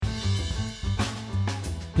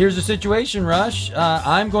Here's the situation, Rush.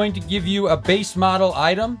 I'm going to give you a base model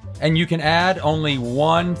item, and you can add only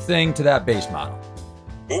one thing to that base model.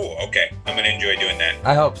 Ooh, okay. I'm going to enjoy doing that.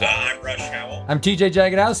 I hope so. I'm Rush Howell. I'm TJ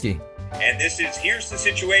Jagodowski. And this is Here's the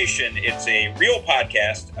Situation. It's a real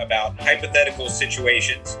podcast about hypothetical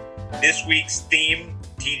situations. This week's theme,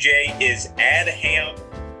 TJ, is Add Ham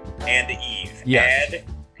and Eve. Yes. Add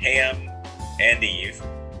Ham and Eve.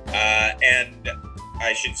 And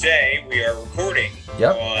I should say we are recording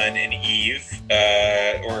on an Eve,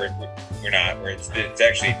 or we're not. It's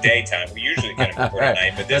actually daytime. We usually kind of record at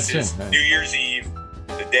night, but this is New Year's Eve,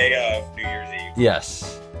 the day of New Year's Eve.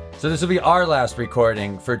 Yes. So this will be our last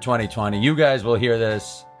recording for 2020. You guys will hear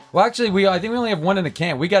this. Well, actually, I think we only have one in the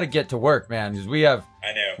can. We got to get to work, man, because we have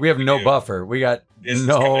no buffer. We got this is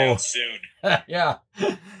coming out soon. Yeah.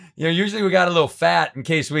 Usually we got a little fat in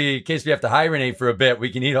case we have to hibernate for a bit. We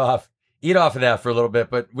can eat off of that for a little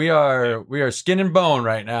bit, but we are skin and bone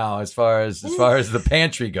right now as far as the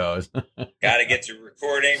pantry goes. Got to get to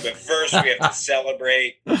recording, but first we have to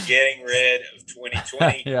celebrate getting rid of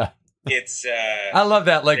 2020. Yeah. It's I love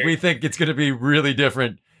that. Like, we think it's going to be really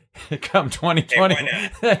different come 2020.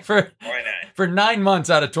 Hey, why not? Why not? For 9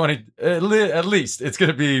 months out of 20, at least it's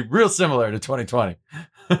going to be real similar to 2020.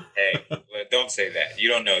 Hey, don't say that. You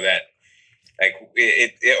don't know that. Like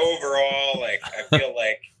it overall, like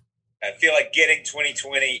I feel like getting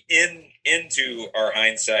 2020 into our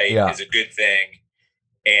hindsight is a good thing,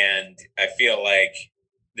 and I feel like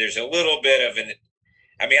there's a little bit of an.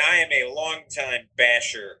 I mean, I am a longtime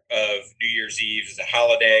basher of New Year's Eve as a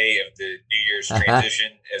holiday, of the New Year's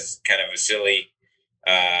transition as kind of a silly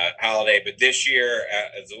holiday. But this year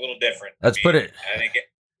is a little different.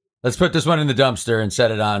 Let's put this one in the dumpster and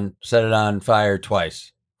set it on fire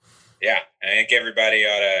twice. Yeah, I think everybody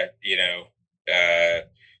ought to,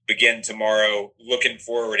 begin tomorrow looking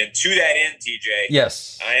forward. And to that end, TJ,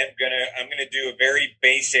 yes, I'm gonna do a very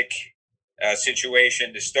basic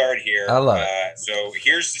situation to start here. I love it. So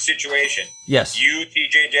here's the situation. Yes. You,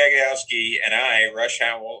 TJ Jagodowski, and I, Rush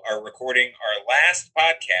Howell, are recording our last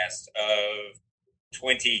podcast of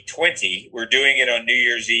 2020. We're doing it on New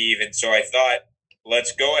Year's Eve, and so I thought,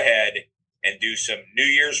 let's go ahead and do some New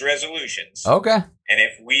Year's resolutions. Okay. And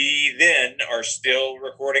if we then are still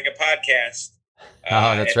recording a podcast that's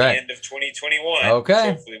at right. the end of 2021,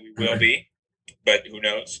 okay, hopefully we will be, but who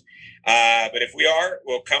knows? But if we are,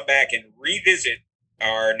 we'll come back and revisit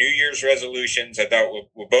our New Year's resolutions. I thought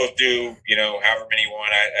we'll both do, however many you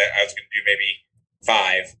want. I was going to do maybe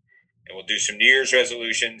 5, and we'll do some New Year's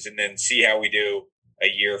resolutions and then see how we do a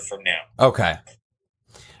year from now. Okay.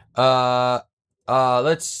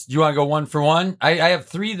 You want to go one for one? I have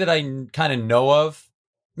 3 that I kind of know of.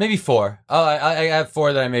 Maybe 4. I have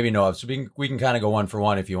 4 that I maybe know of. So we can kind of go one for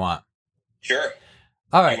one if you want. Sure.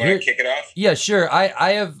 All right. You want to kick it off? Yeah, sure.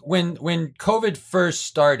 I have, when COVID first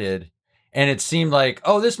started and it seemed like,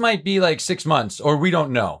 this might be like 6 months or we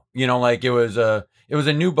don't know, like it was a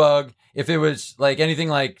new bug. If it was like anything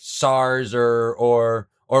like SARS or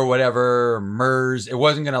whatever, MERS, it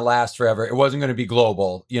wasn't going to last forever. It wasn't going to be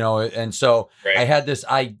global, and so right. I had this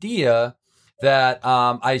idea that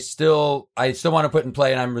I still want to put in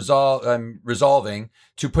play, and I'm resolving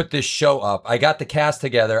to put this show up. I got the cast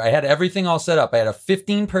together. I had everything all set up. I had a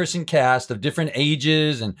 15-person cast of different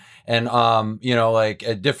ages and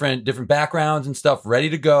different backgrounds and stuff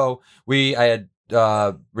ready to go. I had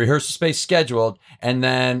rehearsal space scheduled, and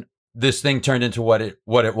then this thing turned into what it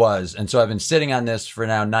was. And so I've been sitting on this for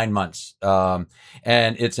now 9 months. And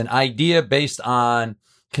it's an idea based on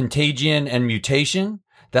contagion and mutation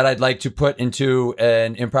that I'd like to put into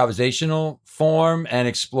an improvisational form and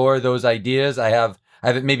explore those ideas. I have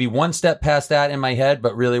it maybe one step past that in my head,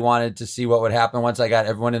 but really wanted to see what would happen once I got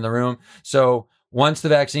everyone in the room. So once the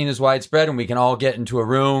vaccine is widespread and we can all get into a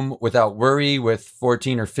room without worry with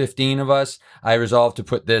 14 or 15 of us, I resolved to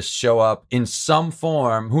put this show up in some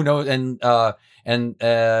form. Who knows? And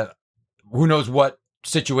who knows what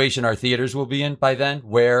situation our theaters will be in by then,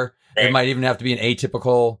 where it might even have to be an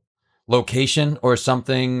atypical location or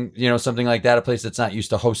something, something like that, a place that's not used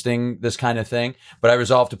to hosting this kind of thing. But I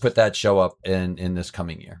resolved to put that show up in this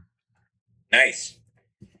coming year. Nice.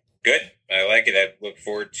 Good. I like it. I look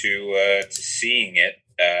forward to seeing it.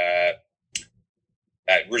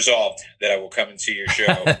 Resolved that I will come and see your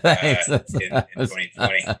show in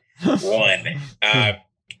 2021.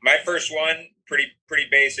 My first one, pretty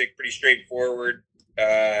basic, pretty straightforward.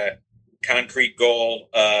 Concrete goal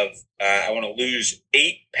of I want to lose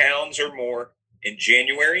 8 pounds or more in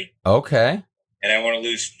January. Okay. And I want to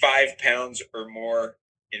lose 5 pounds or more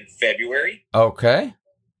in February. Okay.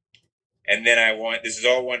 And then this is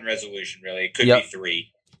all one resolution, really. It could be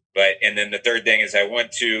 3. and then the third thing is I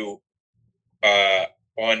want to,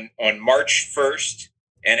 on March 1st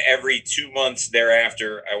and every 2 months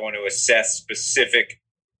thereafter, I want to assess specific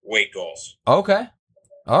weight goals. Okay.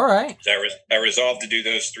 All right. So I resolved to do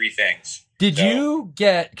those three things. Did you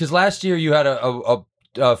get, because last year you had or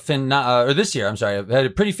this year, I'm sorry, had a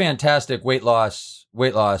pretty fantastic weight loss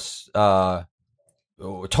total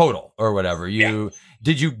or whatever.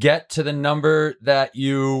 Did you get to the number that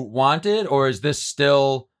you wanted, or is this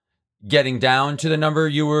still getting down to the number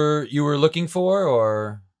you were looking for?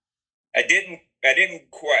 Or I didn't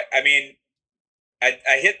quite. I mean,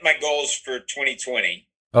 I hit my goals for 2020.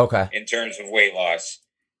 Okay. In terms of weight loss,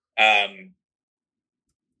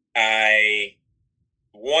 I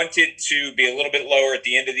wanted to be a little bit lower at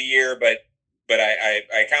the end of the year, but I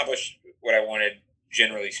accomplished what I wanted.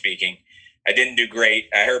 Generally speaking, I didn't do great.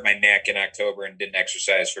 I hurt my neck in October and didn't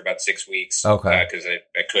exercise for about 6 weeks. Okay, because I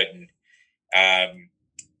couldn't, and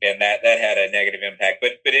that had a negative impact.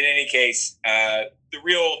 But in any case, I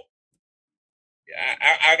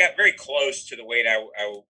got very close to the weight I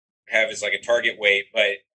have as like a target weight,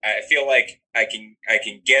 but I feel like I can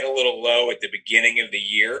get a little low at the beginning of the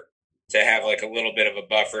year to have like a little bit of a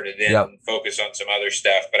buffer to then focus on some other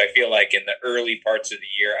stuff. But I feel like in the early parts of the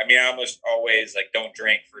year, I mean, I almost always like don't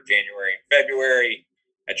drink for January and February.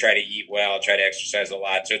 I try to eat well, try to exercise a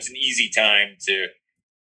lot. So it's an easy time to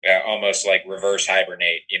almost like reverse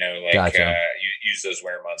hibernate, like gotcha. Use those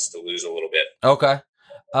winter months to lose a little bit. Okay.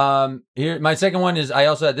 Here, my second one is I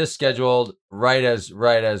also had this scheduled right as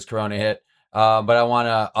Corona hit. But I want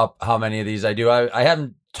to up how many of these I do. I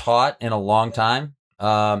haven't taught in a long time.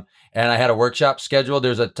 And I had a workshop scheduled.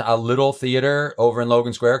 There's a little theater over in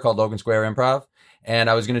Logan Square called Logan Square Improv. And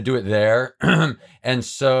I was going to do it there. And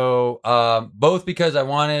so, both because I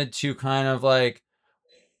wanted to kind of like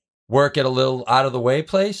work at a little out of the way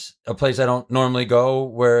place, a place I don't normally go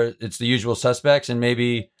where it's the usual suspects, and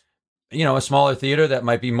maybe, a smaller theater that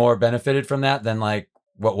might be more benefited from that than like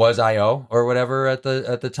what was IO or whatever at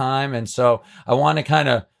the time. And so I want to kind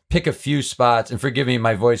of pick a few spots, and forgive me,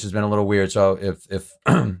 my voice has been a little weird. So if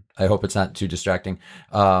I hope it's not too distracting,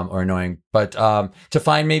 or annoying, but, to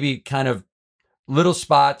find maybe kind of little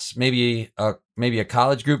spots, maybe a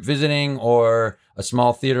college group visiting or a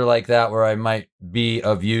small theater like that, where I might be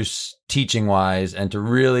of use teaching wise, and to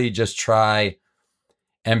really just try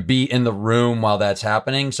and be in the room while that's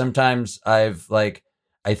happening. Sometimes I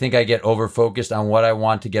think I get over focused on what I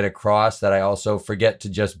want to get across, that I also forget to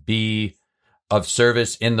just be of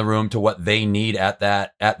service in the room to what they need at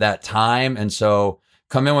that time. And so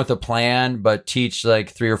come in with a plan, but teach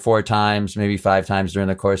like 3 or 4 times, maybe 5 times during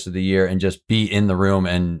the course of the year, and just be in the room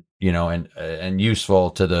and, and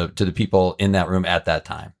useful to the people in that room at that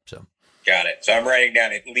time. So got it. So I'm writing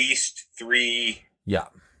down at least 3. Yeah.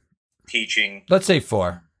 Teaching. Let's say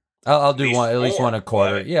 4. I'll do one, at least 1 a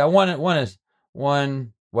quarter. Right. Yeah. One is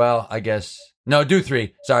 1. Well, I guess no, do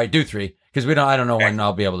 3. Sorry. Do 3. Cause I don't know when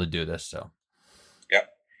I'll be able to do this. So. Yep.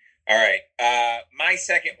 All right. My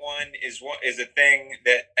second one is a thing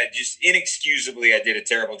that I just inexcusably, I did a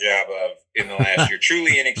terrible job of in the last year,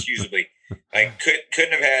 truly inexcusably. I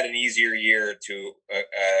couldn't have had an easier year to,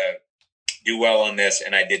 do well on this.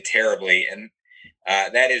 And I did terribly. And,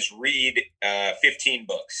 that is read 15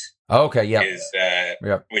 books. Okay, yeah.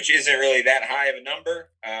 Which isn't really that high of a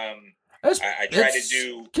number. I try to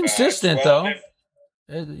do consistent though.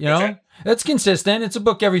 It's consistent. It's a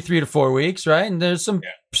book every 3 to 4 weeks, right? And there's some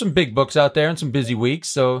big books out there and some busy weeks,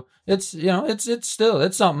 so it's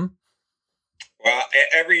it's something. Well,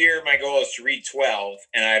 every year my goal is to read 12,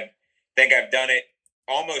 and I think I've done it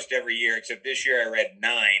almost every year, except this year I read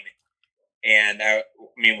 9. And I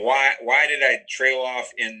mean, why did I trail off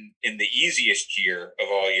in the easiest year of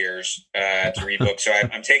all years to read books? So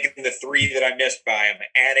I'm taking the 3 that I missed by, I'm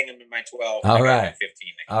adding them to my 12. All right. 15.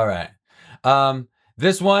 All right.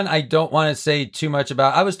 This one I don't want to say too much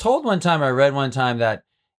about. I was told one time, I read one time, that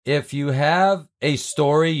if you have a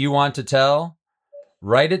story you want to tell,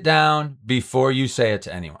 write it down before you say it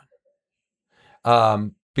to anyone.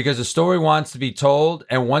 Because the story wants to be told,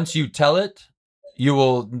 and once you tell it, you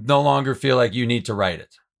will no longer feel like you need to write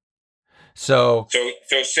it. So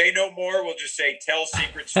say no more. We'll just say tell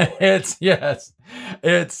secret stories.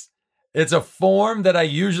 It's a form that I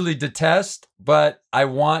usually detest, but I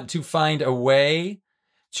want to find a way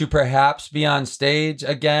to perhaps be on stage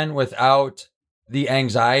again without the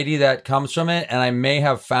anxiety that comes from it. And I may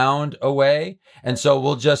have found a way. And so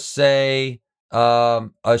we'll just say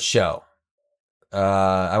a show.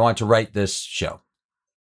 I want to write this show.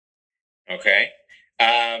 Okay.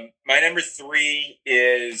 My number 3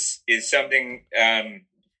 is something,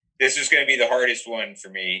 this is going to be the hardest one for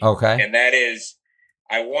me. Okay. And that is,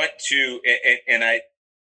 I want to, and I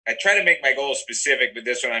try to make my goals specific, but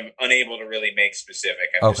this one I'm unable to really make specific.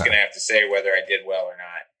 I'm just going to have to say whether I did well or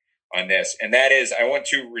not on this. And that is, I want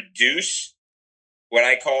to reduce what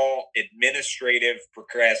I call administrative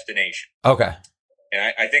procrastination. Okay.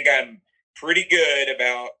 And I think I'm pretty good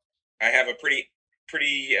about, I have a pretty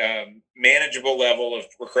manageable level of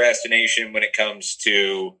procrastination when it comes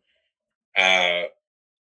to the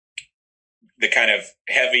kind of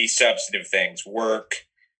heavy substantive things, work,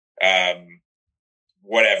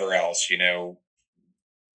 whatever else, any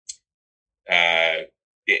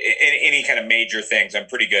kind of major things. I'm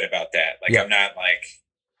pretty good about that. Like, I'm not like,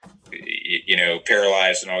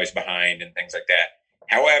 paralyzed and always behind and things like that.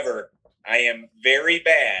 However, I am very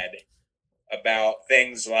bad about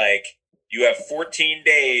things like, you have 14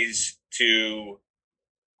 days to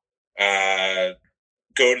go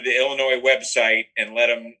to the Illinois website and let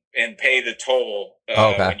them and pay the toll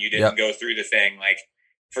when you didn't go through the thing. Like,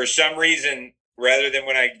 for some reason, rather than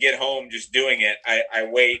when I get home just doing it, I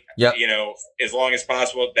wait, as long as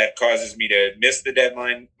possible. That causes me to miss the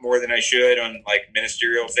deadline more than I should on like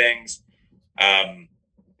ministerial things.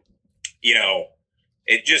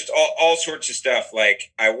 It just all sorts of stuff.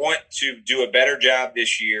 Like, I want to do a better job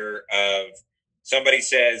this year of somebody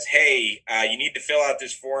says, hey, you need to fill out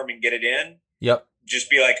this form and get it in. Yep. Just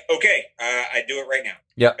be like, okay, I do it right now.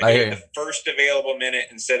 Yep. I do it the first available minute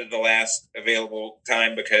instead of the last available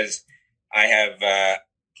time, because I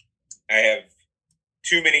have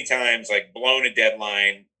too many times like blown a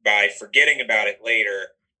deadline by forgetting about it later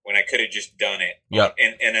when I could have just done it. Yep.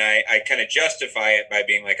 And I kind of justify it by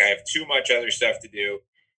being like, I have too much other stuff to do.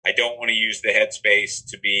 I don't want to use the headspace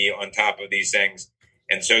to be on top of these things.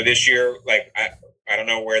 And so this year, like, I don't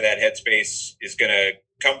know where that headspace is going to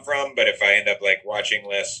come from, but if I end up like watching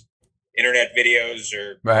less internet videos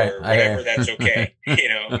or whatever, that's okay. But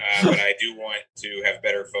I do want to have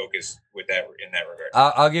better focus with that in that regard.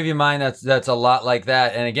 I'll give you mine. That's a lot like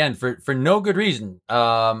that. And again, for no good reason.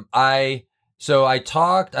 I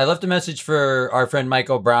left a message for our friend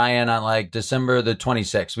Mike O'Brien on like December the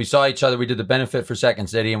 26th. We saw each other. We did the benefit for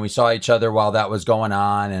Second City, and we saw each other while that was going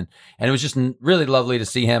on. And it was just really lovely to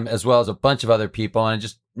see him, as well as a bunch of other people. And I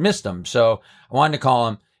just missed him. So I wanted to call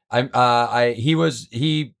him. I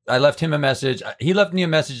left him a message. He left me a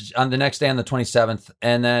message on the next day on the 27th.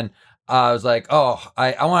 And then I was like,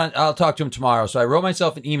 I'll talk to him tomorrow. So I wrote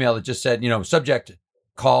myself an email that just said, subject,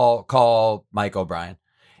 call Mike O'Brien.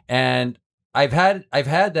 And I've had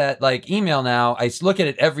that like email now. I look at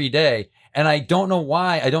it every day, and I don't know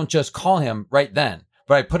why I don't just call him right then,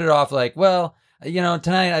 but I put it off like, well,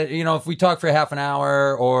 tonight, if we talk for half an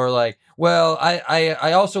hour, or like, well,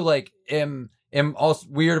 I also like am also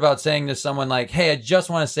weird about saying to someone like, hey, I just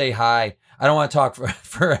want to say hi. I don't want to talk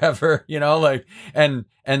forever,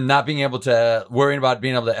 and not being able to, worrying about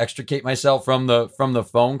being able to extricate myself from the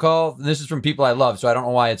phone call. This is from people I love, so I don't know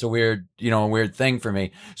why it's a weird thing for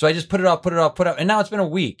me. So I just put it off, and now it's been a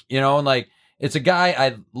week, and like, it's a guy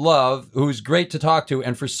I love who's great to talk to,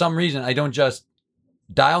 and for some reason I don't just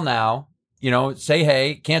dial now, say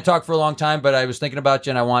hey, can't talk for a long time, but I was thinking about you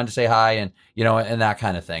and I wanted to say hi, and and that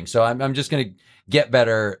kind of thing. So I'm just gonna get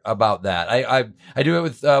better about that. I do it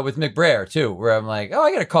with Mick Brayer too, where I'm like, oh,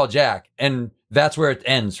 I gotta call Jack, and that's where it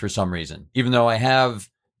ends for some reason. Even though I have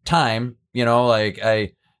time, like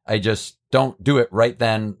I just don't do it right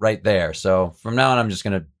then, right there. So from now on, I'm just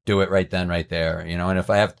gonna do it right then, right there. And if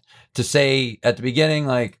I have to say at the beginning,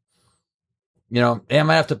 like, hey, I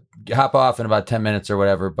might have to hop off in about 10 minutes or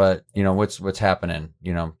whatever, but what's happening,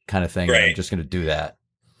 kind of thing. Right. I'm just gonna do that.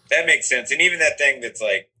 That makes sense. And even that thing that's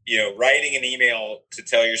like, writing an email to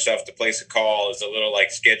tell yourself to place a call is a little like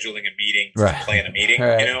scheduling a meeting to plan a meeting,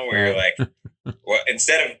 where you're like, well,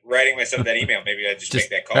 instead of writing myself that email, maybe I just make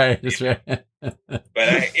that call. Right, that's right. But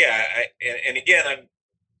and again,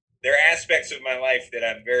 there are aspects of my life that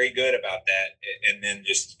I'm very good about that. And then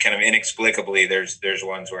just kind of inexplicably, there's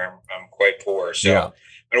ones where I'm quite poor. So I'm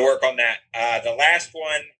going to work on that. The last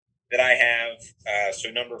one that I have,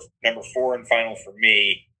 so number 4 and final for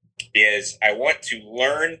me, is I want to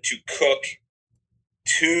learn to cook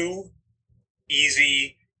 2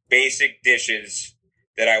 easy, basic dishes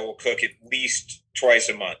that I will cook at least twice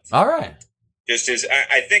a month. All right. Just as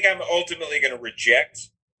I think I'm ultimately going to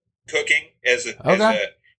reject cooking as a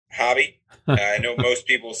hobby. I know most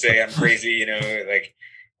people say I'm crazy,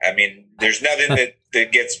 there's nothing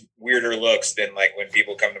that gets weirder looks than like when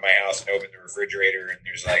people come to my house and open the refrigerator and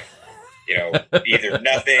there's like, either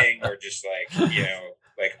nothing or just like,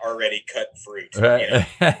 like already cut fruit. Right.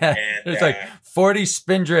 And it's like 40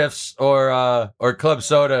 Spindrifts or club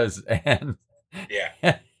sodas and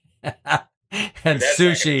and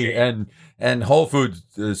sushi and Whole Foods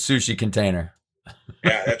sushi container.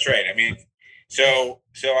 Yeah, that's right. I mean, so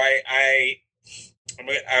I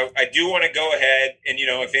do want to go ahead and,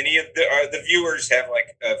 if any of the viewers have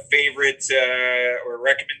like a favorite or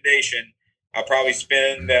recommendation, I'll probably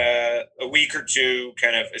spend a week or two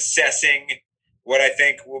kind of assessing what I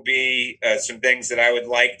think will be some things that I would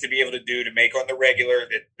like to be able to do to make on the regular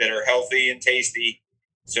that are healthy and tasty,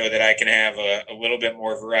 so that I can have a little bit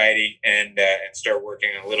more variety and start working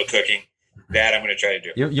on a little cooking. That I'm going to try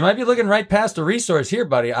to do. You might be looking right past a resource here,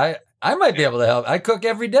 buddy. I might be able to help. I cook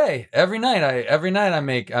every day, every night. I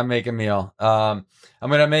make a meal. I'm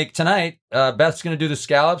going to make tonight. Beth's going to do the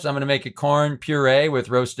scallops. I'm going to make a corn puree with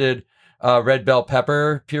roasted red bell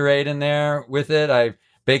pepper pureed in there with it. I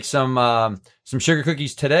baked some sugar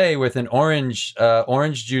cookies today with an orange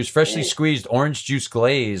juice, freshly squeezed orange juice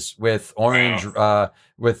glaze with orange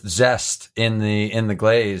with zest in the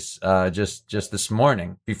glaze just this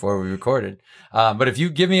morning before we recorded. But if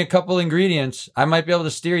you give me a couple ingredients, I might be able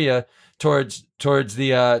to steer you towards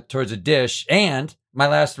a dish. And my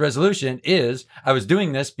last resolution is, I was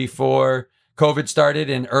doing this before COVID started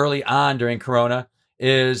and early on during Corona,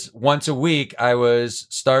 is once a week I was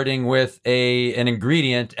starting with an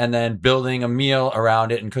ingredient and then building a meal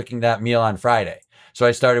around it and cooking that meal on Friday. So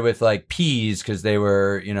I started with like peas because they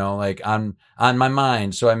were, like on my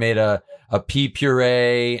mind. So I made a pea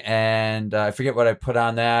puree and I forget what I put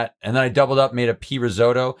on that. And then I doubled up, made a pea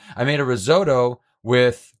risotto. I made a risotto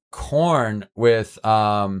with corn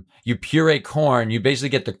you puree corn. You basically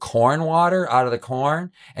get the corn water out of the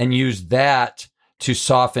corn and use that to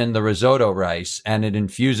soften the risotto rice, and it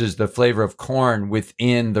infuses the flavor of corn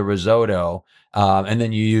within the risotto. And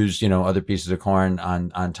then you use, other pieces of corn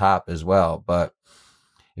on top as well. But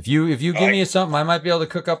if you give me something, I might be able to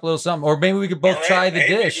cook up a little something, or maybe we could both try the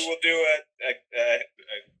dish. Maybe we'll do a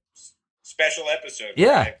special episode.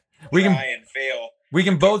 Yeah, we can try and fail. We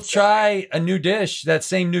can both try a new dish, that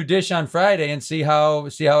same new dish on Friday, and see how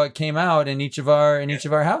it came out in each of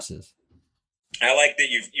our houses. I like that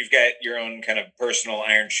you've got your own kind of personal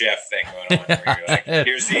Iron Chef thing going on, where you're like,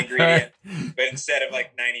 here's the ingredient, but instead of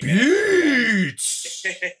like 90 minutes,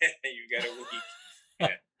 you got a week. Yeah.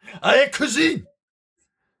 Allez, cuisine.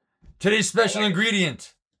 Today's special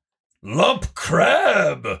ingredient: lump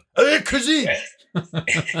crab. Allez, cuisine.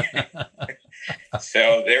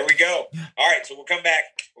 So there we go. All right, so we'll come back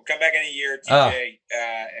in a year, TJ,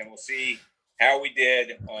 and we'll see how we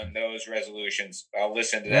did on those resolutions. I'll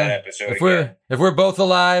listen to that episode if we're both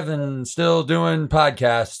alive and still doing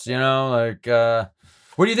podcasts,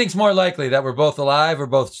 what do you think's more likely, that we're both alive or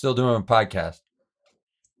both still doing a podcast?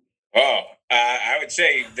 Oh, I would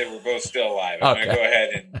say that we're both still alive. I'm going to go ahead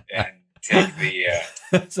and take the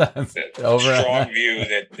strong view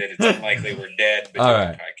that it's unlikely we're dead, but doing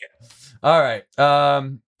a podcast. All right.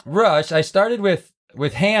 Rush, I started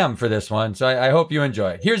with ham for this one, so I hope you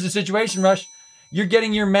enjoy. Here's the situation, Rush. You're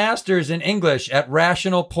getting your master's in English at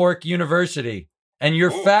Rational Pork University, and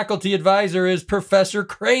your faculty advisor is Professor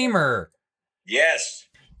Kramer. Yes.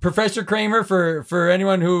 Professor Kramer, for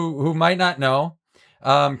anyone who might not know,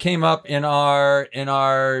 came up in our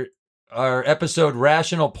episode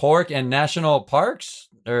Rational Pork and National Parks.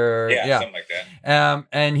 Something like that.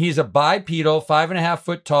 And he's a bipedal, 5.5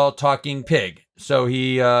 foot tall talking pig. So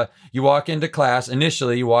you walk into class.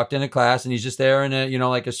 Initially, you walked into class, and he's just there in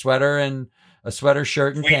a sweater and a sweater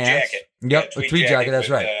shirt and tweed pants. Jacket. Yep, a tweed jacket. That's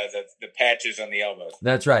with, right. The patches on the elbows.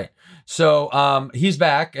 That's right. So he's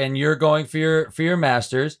back, and you're going for your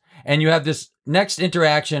master's, and you have this next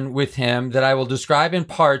interaction with him that I will describe in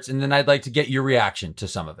parts, and then I'd like to get your reaction to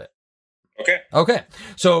some of it. Okay.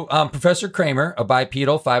 So Professor Kramer, a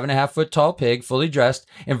bipedal, 5.5 foot tall pig, fully dressed,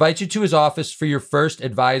 invites you to his office for your first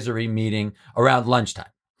advisory meeting around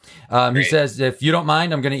lunchtime. He says, if you don't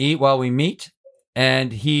mind, I'm going to eat while we meet.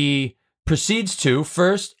 And he proceeds to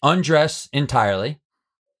first undress entirely,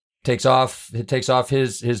 takes off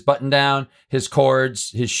his button down, his cords,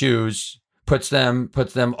 his shoes, puts them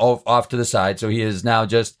off to the side. So he is now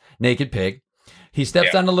just naked pig. He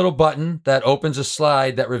steps on a little button that opens a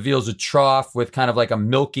slide that reveals a trough with kind of like a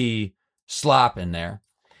milky slop in there.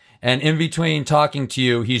 And in between talking to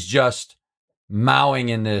you, he's just mowing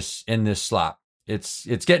in this slop. It's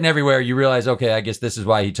getting everywhere. You realize, okay, I guess this is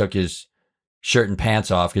why he took his shirt and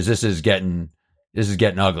pants off, because this is getting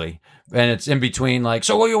ugly. And it's in between, like,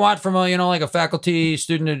 so what do you want from a faculty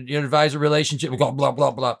student advisor relationship? Blah blah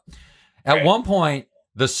blah blah. At one point,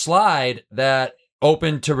 the slide that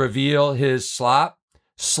opened to reveal his slop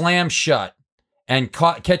slams shut and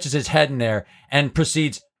catches his head in there and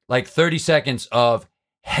proceeds like 30 seconds of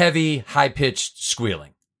heavy, high-pitched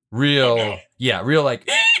squealing. Real like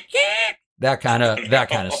that kind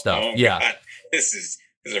of stuff. Oh, yeah. God. This is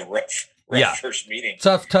a rough first meeting.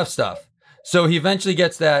 Tough stuff. So he eventually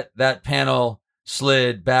gets that panel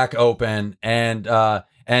slid back open and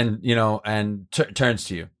turns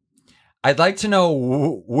to you. I'd like to know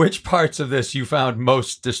which parts of this you found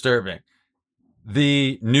most disturbing.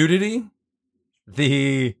 The nudity,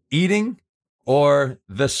 the eating, or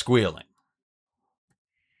the squealing?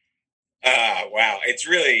 Wow.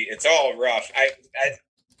 It's all rough.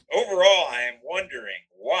 Overall, I am wondering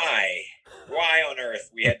why on earth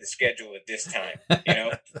we had to schedule it this time, you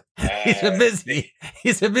know?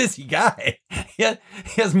 He's a busy guy. He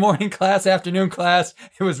has morning class, afternoon class.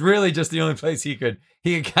 It was really just the only place he could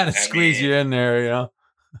kind of squeeze you in there, you know?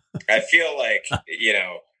 I feel like,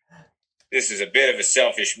 this is a bit of a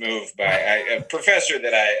selfish move by a professor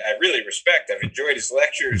that I really respect. I've enjoyed his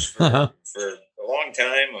lectures for a long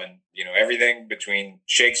time on, everything between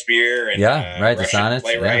Shakespeare and the sonnets,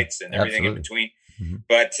 playwrights and everything in between. Mm-hmm.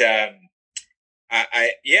 But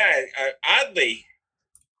oddly,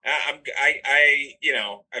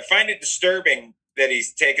 I find it disturbing that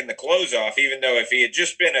he's taken the clothes off, even though if he had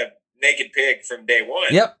just been a naked pig from day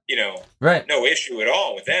one, right, no issue at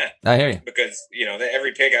all with that. I hear you. Because,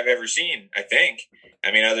 every pig I've ever seen, I think,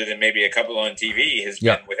 other than maybe a couple on TV, has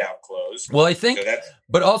been without clothes. Well, I think, so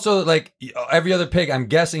but also like every other pig I'm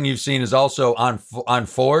guessing you've seen is also on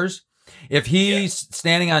fours. If he's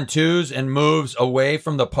standing on twos and moves away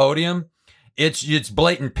from the podium, it's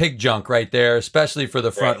blatant pig junk right there, especially for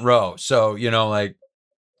the front row. So, I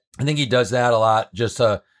think he does that a lot just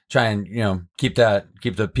to try and, keep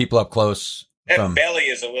the people up close. That belly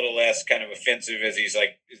is a little less kind of offensive as he's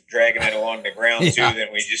like dragging it along the ground too. Then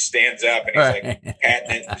when he just stands up and he's like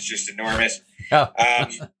patting it. It's just enormous.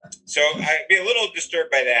 So I'd be a little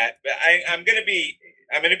disturbed by that, but I'm going to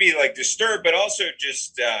be like disturbed, but also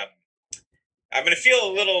just, I'm going to feel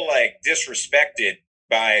a little like disrespected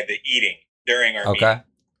by the eating during our meeting.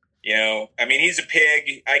 He's a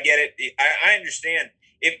pig. I get it. I understand.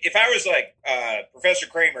 If I was like Professor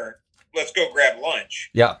Kramer, let's go grab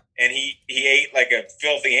lunch. Yeah. And he ate like a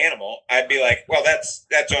filthy animal, I'd be like, well, that's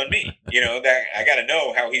on me. That I got to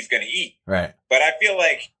know how he's going to eat. Right. But I feel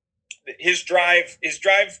like his drive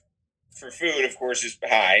for food, of course, is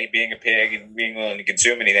high, being a pig and being willing to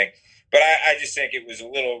consume anything. But I just think it was a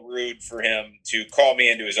little rude for him to call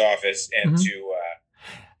me into his office and to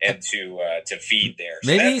feed there. So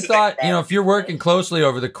maybe he thought, if you're working closely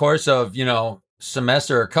over the course of,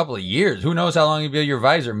 semester or a couple of years, who knows how long you'll be your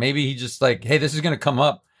advisor. Maybe he just like, hey, this is going to come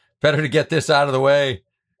up. Better to get this out of the way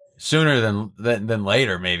sooner than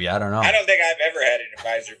later. Maybe, I don't know. I don't think I've ever had an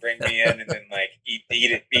advisor bring me in and then like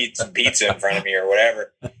eat some pizza in front of me or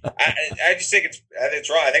whatever. I just think it's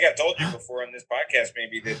wrong. I think I've told you before on this podcast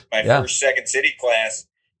maybe that my first second city class,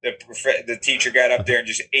 the teacher got up there and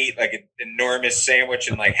just ate like an enormous sandwich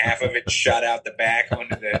and like half of it shot out the back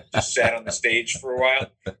just sat on the stage for a while.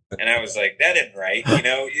 And I was like, that isn't right.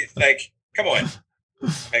 Like, come on.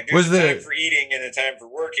 Like there's a time for eating and a time for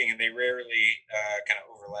working, and they rarely kind of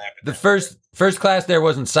overlap. The first class there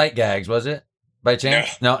wasn't sight gags, was it? By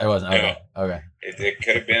chance? No, it wasn't. Okay. No. Okay. It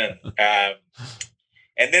could have been.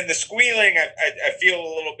 And then the squealing, I feel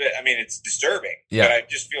a little bit, it's disturbing, but I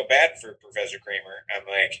just feel bad for Professor Kramer. I'm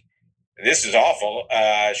like, this is awful.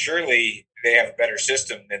 Surely they have a better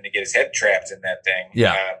system than to get his head trapped in that thing.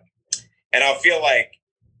 Yeah. And I'll feel like,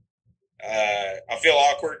 I'll feel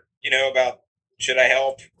awkward, about, should I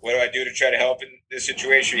help? What do I do to try to help in this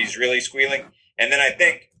situation? He's really squealing. And then I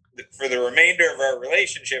think for the remainder of our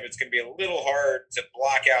relationship, it's going to be a little hard to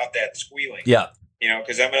block out that squealing. Yeah.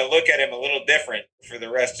 Because I'm going to look at him a little different for the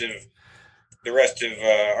rest of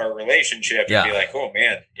our relationship and be like, oh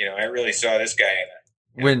man, I really saw this guy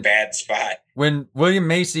in a bad spot. When William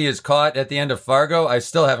Macy is caught at the end of Fargo, I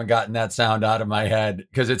still haven't gotten that sound out of my head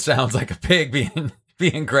because it sounds like a pig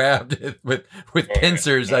being grabbed with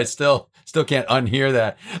pincers. I still can't unhear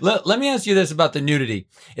that. Let me ask you this about the nudity.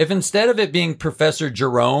 If instead of it being Professor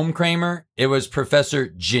Jerome Kramer, it was Professor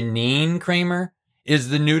Janine Kramer, is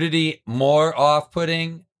the nudity more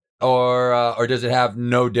off-putting or does it have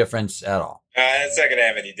no difference at all? It's not going to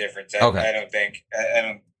have any difference. I don't think.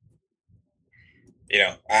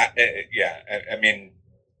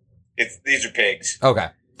 These are pigs. Okay.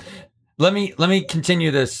 Let me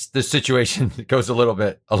continue this situation that goes a little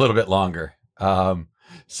bit longer.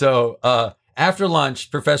 So after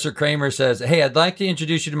lunch, Professor Kramer says, hey, I'd like to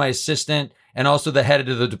introduce you to my assistant and also the head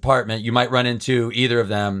of the department. You might run into either of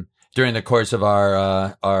them during the course of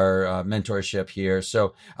our mentorship here.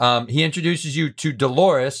 So he introduces you to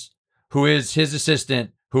Dolores, who is his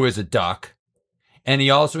assistant, who is a duck. And he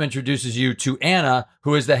also introduces you to Anna,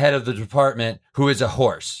 who is the head of the department, who is a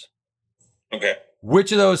horse. Okay.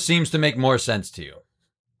 Which of those seems to make more sense to you?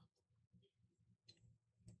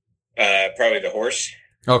 Probably the horse.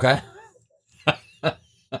 Okay.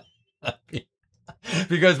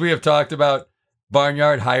 Because we have talked about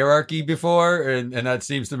barnyard hierarchy before, and that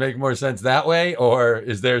seems to make more sense that way, or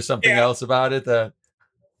is there something else about it that...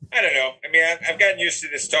 I don't know. I mean, I've gotten used to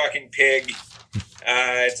this talking pig.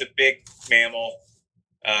 It's a big mammal,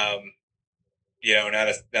 not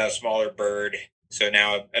a smaller bird. So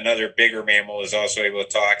now another bigger mammal is also able to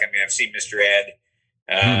talk. I mean, I've seen Mr. Ed.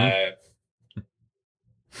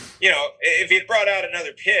 If he had brought out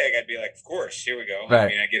another pig, I'd be like, of course, here we go. Right. I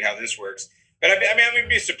mean, I get how this works. But I wouldn't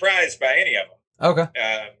be surprised by any of them. Okay.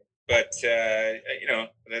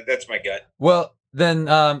 That's my gut. Well, then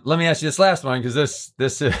let me ask you this last one, because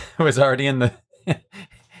this was already in the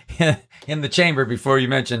in the chamber before you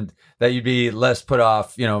mentioned that you'd be less put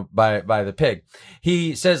off, by the pig.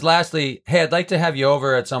 He says, lastly, hey, I'd like to have you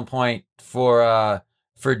over at some point for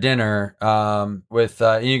dinner with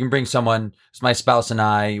you can bring someone. It's my spouse and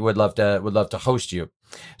I would love to host you.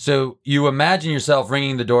 So you imagine yourself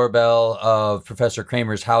ringing the doorbell of Professor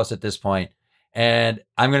Kramer's house at this point, and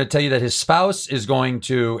I'm going to tell you that his spouse is going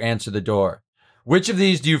to answer the door. Which of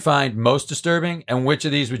these do you find most disturbing, and which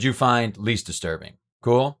of these would you find least disturbing?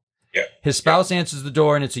 Cool? Yeah. His spouse answers the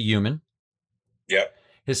door, and it's a human. Yeah.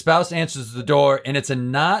 His spouse answers the door, and it's a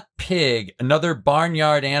not pig, another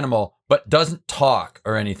barnyard animal, but doesn't talk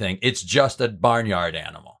or anything. It's just a barnyard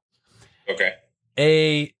animal. Okay.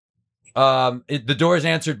 The door is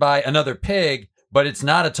answered by another pig, but it's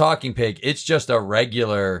not a talking pig. It's just a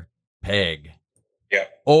regular pig. Yeah.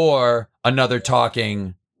 Or another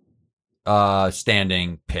talking,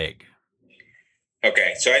 standing pig.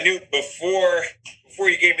 Okay. So I knew before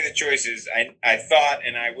you gave me the choices, I thought,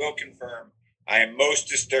 and I will confirm, I am most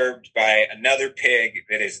disturbed by another pig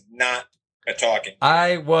that is not a talking pig.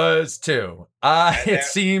 I was too. It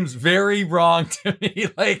seems very wrong to me.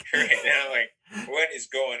 Like, right now, what is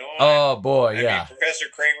going on? Oh boy, I mean, Professor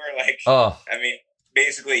Kramer,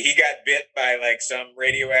 basically he got bit by some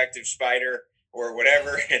radioactive spider or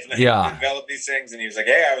whatever, and developed these things. And he was like,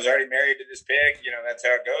 "Hey, I was already married to this pig. That's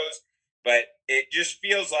how it goes." But it just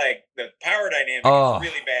feels like the power dynamic is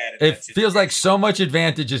really bad. It feels like so much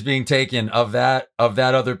advantage is being taken of that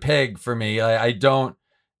other pig for me. I don't.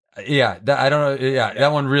 Yeah, I don't know. Yeah,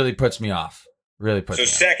 that one really puts me off. Really puts me off.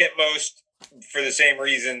 So second most, for the same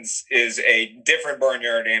reasons, is a different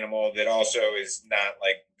barnyard animal that also is not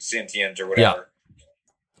sentient or whatever. Yeah.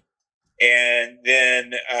 And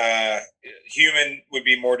then human would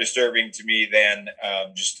be more disturbing to me than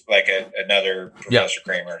just another Professor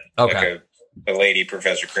Kramer. Okay. A lady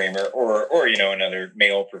Professor Kramer or another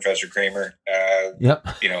male Professor Kramer. Yep.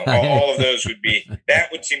 All of those would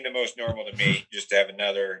seem the most normal to me, just to have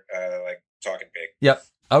another talking pig. Yep.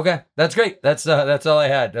 Okay. That's great. That's all I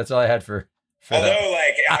had. That's all I had for Although,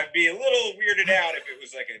 I'd be a little weirded out if it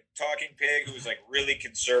was a talking pig who was really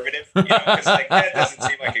conservative, because that doesn't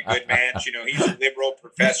seem like a good match. He's a liberal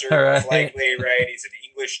professor, most likely, right? He's an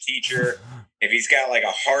English teacher. If he's got a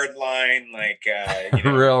hard line,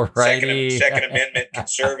 real righty, Second Amendment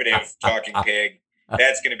conservative talking pig,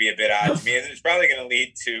 that's going to be a bit odd to me. And it's probably going to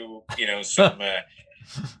lead to some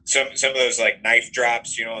of those knife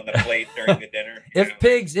drops, on the plate during the dinner. If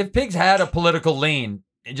pigs had a political lean,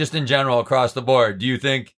 just in general across the board, do you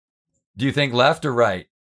think left or right?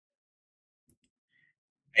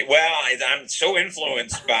 Well, I'm so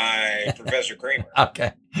influenced by Professor Kramer.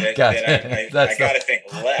 Okay. I got to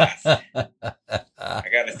think left. I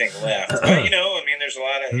got to think left. But, there's a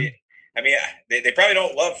lot of, they probably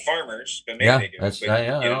don't love farmers, but maybe they do. Get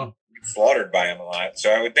slaughtered by them a lot.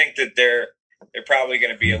 So I would think that they're probably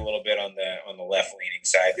going to be a little bit on the left leaning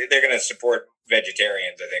side. They're going to support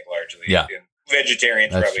vegetarians, I think, largely. Yeah. And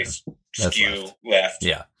vegetarians probably skew left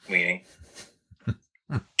leaning.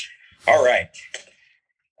 All right.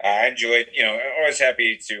 I enjoyed, I'm always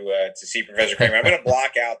happy to see Professor Kramer. I'm going to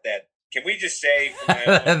block out that. Can we just say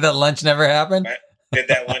that lunch never happened?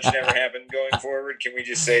 That lunch never happened going forward? Can we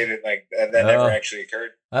just say that that never actually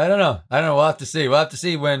occurred? I don't know. We'll have to see. We'll have to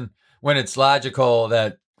see when it's logical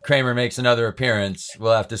that Kramer makes another appearance.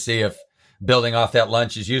 We'll have to see if building off that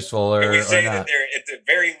lunch is useful or we say not. That at the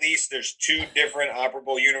very least, there's two different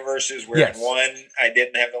operable universes where in one I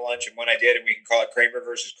didn't have the lunch and one I did, and we can call it Kramer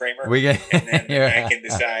versus Kramer. And then I can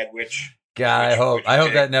decide which. God, I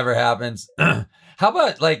hope that never happens. How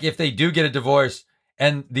about if they do get a divorce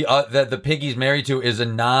and the pig he's married to is a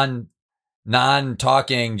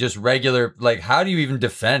non-talking, just regular, like, how do you even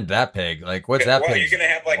defend that pig? Like, what's that pig? You're going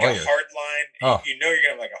to have like lawyer? a hard line. Oh. You know, you're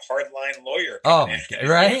going to have like a hard line lawyer. Oh, my God,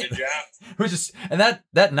 right? Who's just, and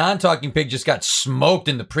that non-talking pig just got smoked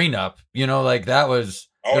in the prenup. You know, like that was.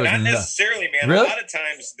 Oh, not necessarily, man. Really? A lot of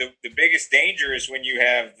times the biggest danger is when you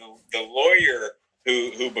have the lawyer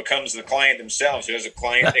who becomes the client themselves, who has a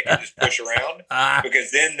client they can just push around,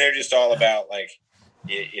 because then they're just all about like,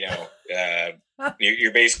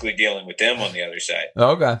 you're basically dealing with them on the other side.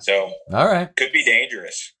 Okay. So, all right. Could be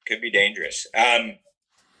dangerous.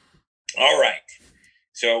 All right.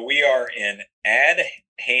 So we are in Add,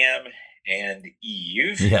 Ham, and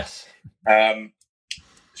Eve. Yes.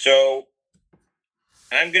 So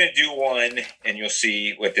I'm going to do one, and you'll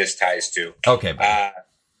see what this ties to. Okay.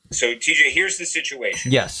 So, TJ, here's the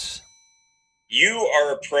situation. Yes. You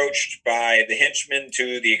are approached by the henchman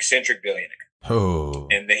to the eccentric billionaire. Oh.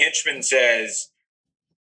 And the henchman says,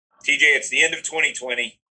 TJ, it's the end of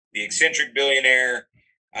 2020. The eccentric billionaire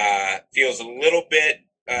feels a little bit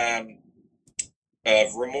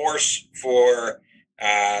of remorse for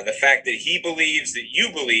the fact that he believes that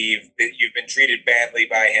you believe that you've been treated badly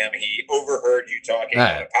by him. He overheard you talking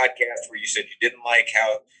on a podcast where you said you didn't like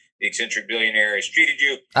how the eccentric billionaire has treated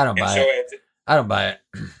you. I don't buy it. I don't buy it.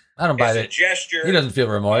 I don't buy it. Gesture. He doesn't feel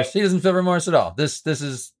remorse. He doesn't feel remorse at all. This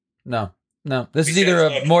is no. This is either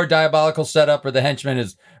a more diabolical setup or the henchman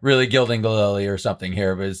is really gilding the lily or something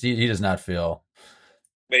here, but he does not feel.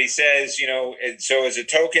 But he says, so as a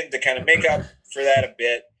token to kind of make up for that a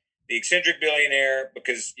bit, the eccentric billionaire,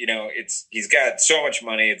 because, he's got so much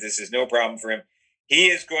money, this is no problem for him. He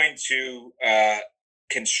is going to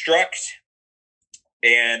construct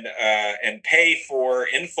and pay for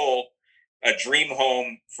in full a dream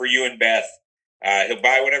home for you and Beth. He'll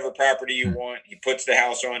buy whatever property you want. He puts the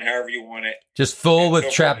house on however you want it. Just full with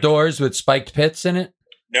trapdoors with spiked pits in it?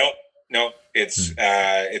 Nope.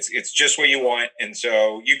 It's just what you want. And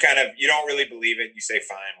so you don't really believe it. You say,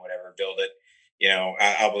 fine, whatever, build it.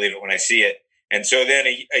 I'll believe it when I see it. And so then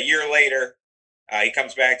a year later, he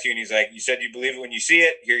comes back to you and he's like, you said you believe it when you see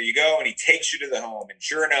it. Here you go. And he takes you to the home. And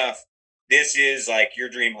sure enough, this is like your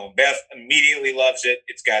dream home. Beth immediately loves it.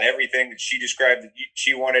 It's got everything that she described that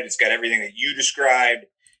she wanted. It's got everything that you described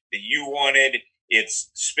that you wanted. It's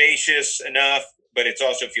spacious enough, but it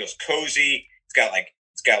also feels cozy. It's got like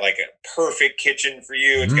a perfect kitchen for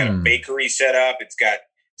you. It's got a bakery set up. It's got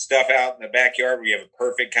stuff out in the backyard where you have a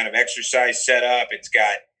perfect kind of exercise set up. It's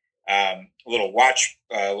got a little watch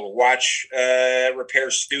repair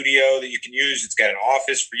studio that you can use. It's got an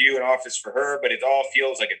office for you, an office for her, but it all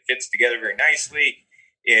feels like it fits together very nicely.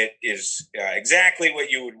 It is exactly what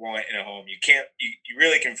you would want in a home. You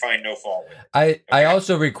really can find no fault with it. I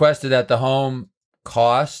also requested that the home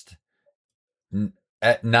cost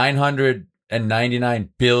at $999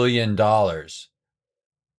 billion.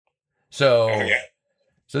 So,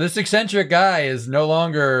 so this eccentric guy is no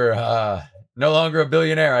longer a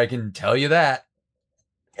billionaire. I can tell you that.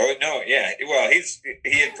 Oh no, yeah. Well,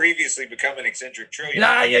 he had previously become an eccentric trillionaire.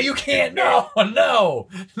 Nah, yeah, you can't. No.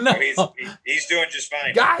 He's doing just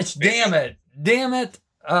fine. Gosh, damn it.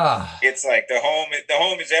 It's like the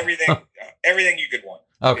home is everything, everything you could want.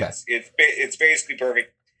 Okay, it's basically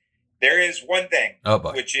perfect. There is one thing,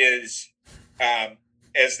 which is,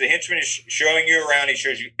 as the henchman is showing you around, he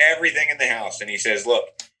shows you everything in the house, and he says, "Look,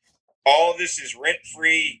 all of this is rent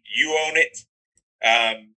free. You own it.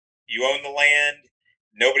 You own the land.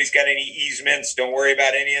 Nobody's got any easements. Don't worry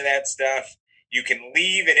about any of that stuff. You can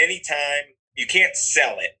leave at any time. You can't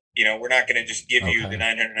sell it. We're not going to just give you the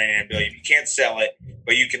 $999 billion. You can't sell it,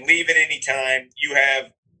 but you can leave at any time. You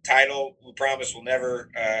have title. We promise we'll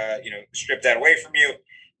never, strip that away from you.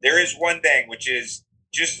 There is one thing, which is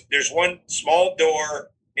there's one small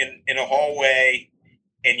door in a hallway,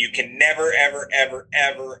 and you can never, ever, ever,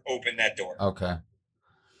 ever open that door. Okay.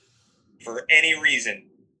 For any reason.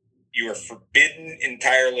 You are forbidden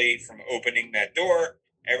entirely from opening that door.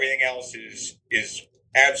 Everything else is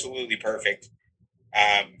absolutely perfect.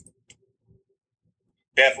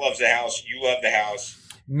 Beth loves the house. You love the house.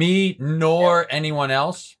 Me nor anyone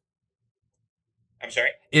else? I'm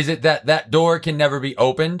sorry? Is it that door can never be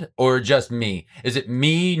opened, or just me? Is it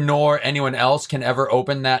me nor anyone else can ever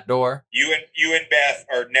open that door? You and Beth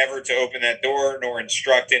are never to open that door, nor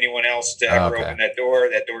instruct anyone else to ever open that door.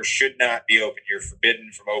 That door should not be open. You're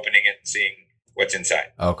forbidden from opening it and seeing what's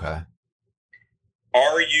inside. Okay.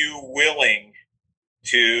 Are you willing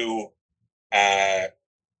to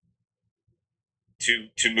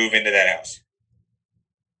move into that house?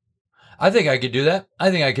 I think I could do that.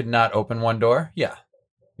 I think I could not open one door. Yeah.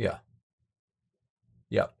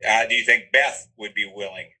 Do you think Beth would be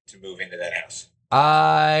willing to move into that house?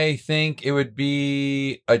 I think it would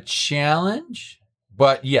be a challenge,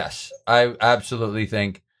 but yes, I absolutely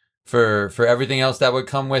think for everything else that would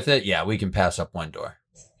come with it, yeah, we can pass up one door.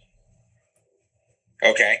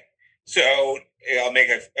 Okay. So I'll make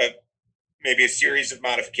maybe a series of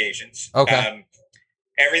modifications. Okay.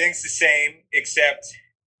 Everything's the same except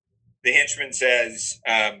the henchman says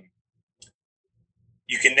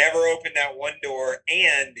you can never open that one door,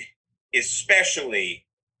 and especially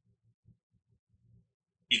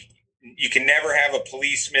you can never have a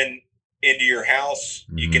policeman into your house.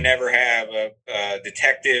 Mm-hmm. You can never have a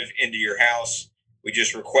detective into your house. We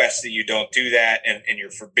just request that you don't do that, and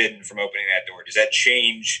you're forbidden from opening that door. Does that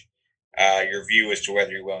change your view as to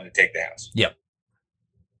whether you're willing to take the house? Yep.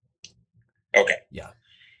 Okay. Yeah.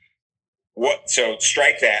 So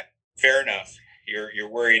strike that. Fair enough. You're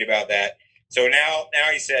worried about that. So now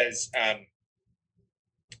he says,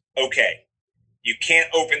 okay, you can't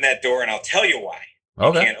open that door, and I'll tell you why.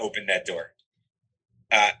 Okay. You can't open that door.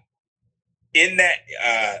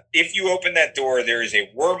 If you open that door, there is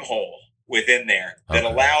a wormhole within there that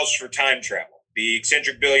allows for time travel. The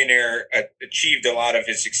eccentric billionaire achieved a lot of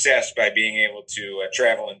his success by being able to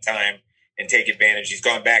travel in time and take advantage. He's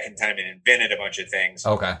gone back in time and invented a bunch of things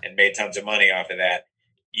and made tons of money off of that.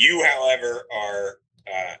 You, however, are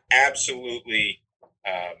absolutely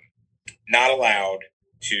not allowed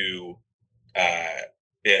to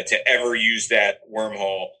ever use that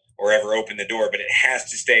wormhole or ever open the door, but it has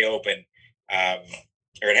to stay open.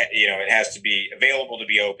 Or it has to be available to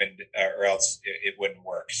be opened, or else it wouldn't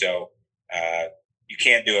work. So you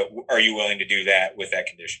can't do it. Are you willing to do that with that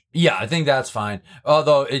condition? Yeah, I think that's fine.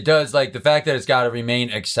 Although it does, like, the fact that it's got to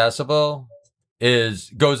remain accessible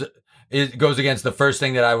goes against the first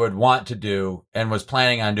thing that I would want to do and was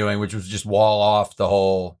planning on doing, which was just wall off the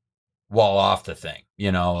thing.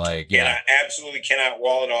 Absolutely cannot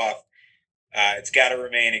wall it off. It's got to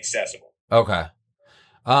remain accessible. Okay.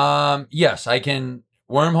 Yes, I can.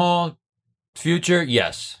 Wormhole future.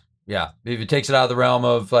 Yes. Yeah. If it takes it out of the realm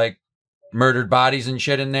of like murdered bodies and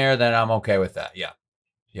shit in there, then I'm okay with that. Yeah.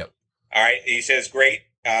 Yep. All right. He says, great.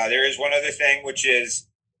 There is one other thing, which is,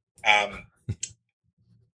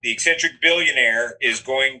 the eccentric billionaire is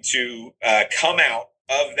going to, come out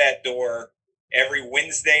of that door every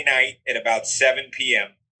Wednesday night at about 7 p.m.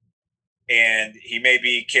 And he may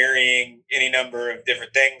be carrying any number of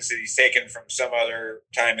different things that he's taken from some other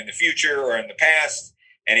time in the future or in the past.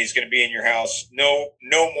 And he's going to be in your house no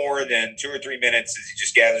more than 2 or 3 minutes as he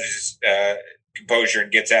just gathers his composure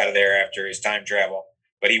and gets out of there after his time travel.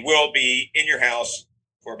 But he will be in your house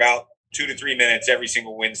for about 2 to 3 minutes every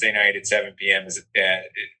single Wednesday night at 7 p.m. Is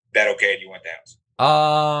that okay? Do you want the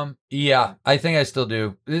house? Yeah, I think I still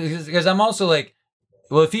do. Because I'm also like,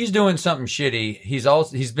 well, if he's doing something shitty,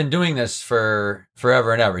 he's been doing this for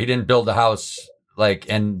forever and ever. He didn't build a house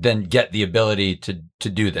and then get the ability to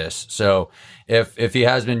do this. So if he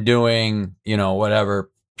has been doing,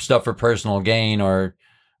 whatever stuff for personal gain or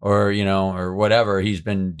whatever, he's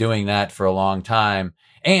been doing that for a long time.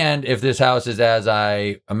 And if this house is as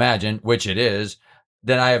I imagine, which it is,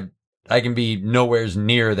 then I can be nowhere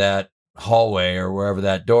near that hallway or wherever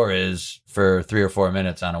that door is for 3 or 4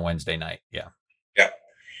 minutes on a Wednesday night. Yeah. Yeah.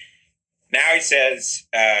 Now he says,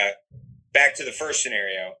 back to the first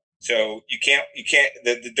scenario. So you can't,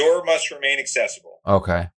 the door must remain accessible.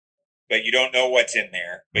 Okay. But you don't know what's in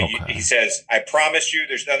there. But he says, I promise you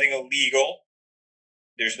there's nothing illegal.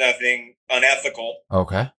 There's nothing unethical.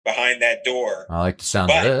 Okay. Behind that door. I like the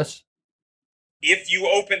sound of this. If you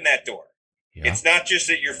open that door, it's not just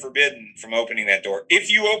that you're forbidden from opening that door.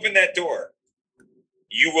 If you open that door,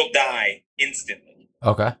 you will die instantly.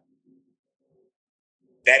 Okay.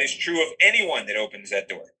 That is true of anyone that opens that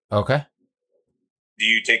door. Okay. Do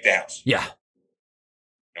you take the house? Yeah.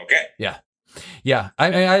 Okay. Yeah. Yeah.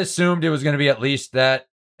 I assumed it was going to be at least that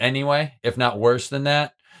anyway, if not worse than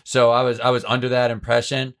that. So I was under that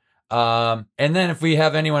impression. And then if we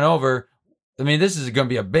have anyone over, I mean, this is going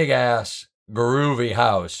to be a big ass groovy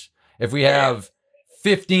house. If we have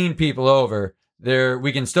 15 people over there,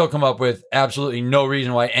 we can still come up with absolutely no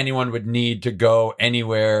reason why anyone would need to go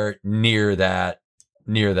anywhere near that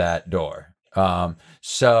door.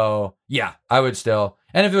 So yeah, I would still,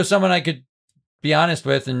 and if it was someone I could be honest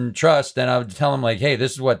with and trust, then I would tell them like, hey,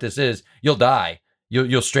 this is what this is. You'll die.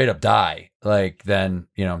 You'll straight up die. Then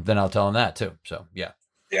I'll tell them that too. So yeah.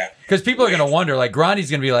 Yeah. Because people are going to wonder, like Grandi's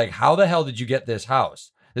going to be like, how the hell did you get this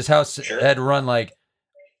house? This house had run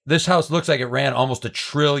this house looks like it ran almost $1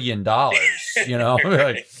 trillion,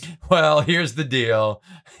 Right. Well, here's the deal,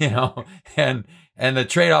 and the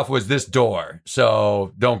trade-off was this door.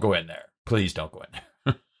 So don't go in there. Please don't go in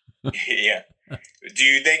there. Yeah. Do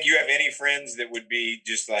you think you have any friends that would be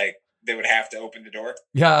just like, they would have to open the door?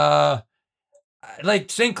 Yeah. Like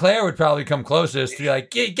St. Clair would probably come closest to be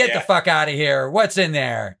like, get the fuck out of here. What's in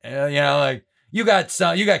there? Like you got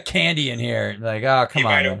candy in here. Like, oh, come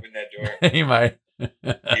on. He might open that door. He might.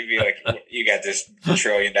 He'd be like, you got this $1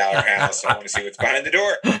 trillion house. I want to see what's behind the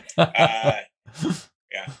door.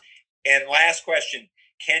 Yeah. And last question.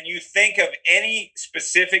 Can you think of any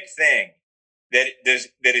specific thing that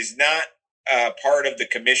is not part of the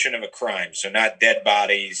commission of a crime? So not dead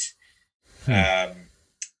bodies, and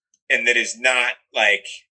that is not like,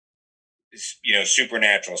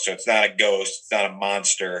 supernatural. So it's not a ghost. It's not a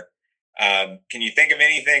monster. Can you think of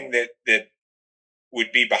anything that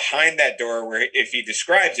would be behind that door where if he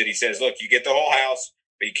describes it, he says, look, you get the whole house,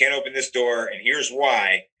 but you can't open this door. And here's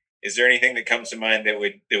why. Is there anything that comes to mind that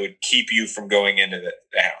would keep you from going into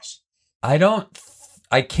the house?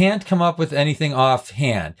 I can't come up with anything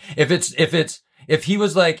offhand. If he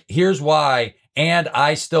was like, here's why, and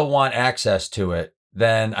I still want access to it,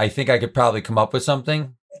 then I think I could probably come up with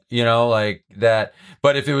something, like that.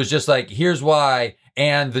 But if it was just like, here's why,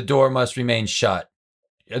 and the door must remain shut,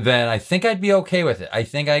 then I think I'd be okay with it. I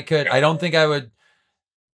think I could. I don't think I would,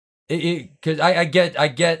 because I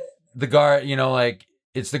get the guard, like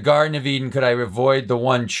it's the Garden of Eden. Could I avoid the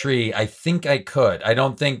one tree? I think I could. I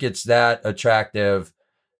don't think it's that attractive,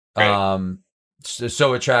 right.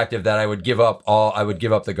 So attractive that I would give up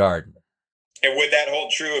the garden. And would that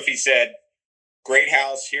hold true if he said, great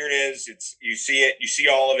house, here it is, you see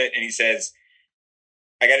all of it, and he says,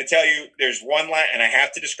 I got to tell you, there's one and I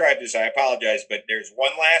have to describe this, I apologize, but there's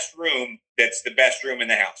one last room that's the best room in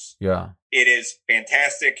the house. Yeah. It is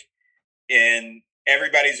fantastic. In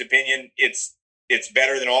everybody's opinion, it's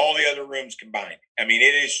better than all the other rooms combined. I mean,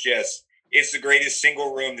 it's the greatest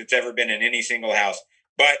single room that's ever been in any single house.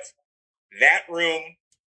 But that room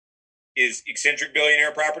is eccentric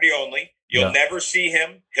billionaire property only. You'll never see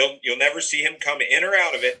him. You'll never see him come in or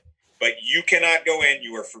out of it, but you cannot go in.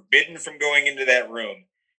 You are forbidden from going into that room.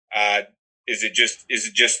 Is it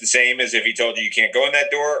just the same as if he told you can't go in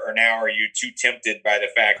that door, or now are you too tempted by the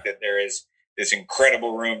fact that there is this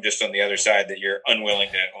incredible room just on the other side that you're unwilling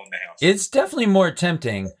to own the house? It's definitely more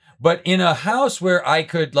tempting, but in a house where I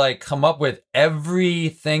could like come up with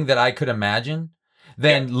everything that I could imagine,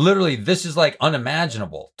 then literally this is like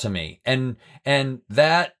unimaginable to me. And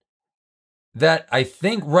that I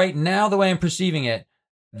think right now, the way I'm perceiving it,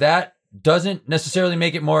 that doesn't necessarily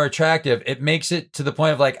make it more attractive. It makes it to the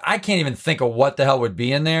point of like, I can't even think of what the hell would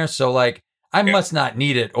be in there. So like, I must not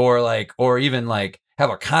need it or even like have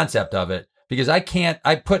a concept of it, because I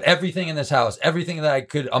put everything in this house, everything that I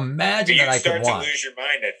could imagine that I could want. You start to lose your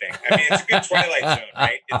mind, I think. I mean, it's a good Twilight Zone,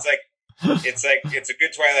 right? It's a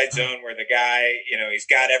good Twilight Zone where the guy, he's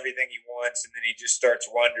got everything he wants, and then he just starts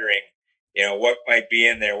wondering, what might be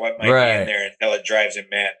in there, be in there, until it drives him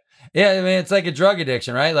mad. Yeah, I mean, it's like a drug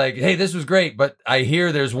addiction, right? Like, hey, this was great, but I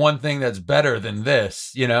hear there's one thing that's better than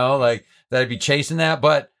this, like that I'd be chasing that.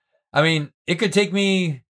 But I mean, it could take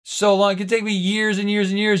me so long. It could take me years and years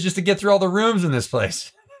and years just to get through all the rooms in this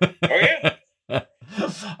place. Oh, yeah.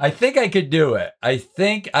 I think I could do it. I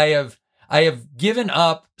think I have given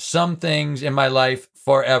up some things in my life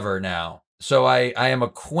forever now. So I am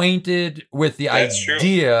acquainted with the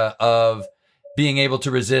idea of being able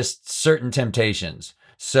to resist certain temptations.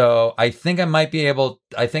 So I think I might be able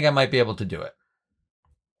to do it.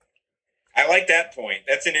 I like that point.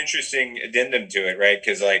 That's an interesting addendum to it, right?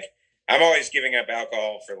 Because like I'm always giving up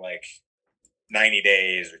alcohol for like 90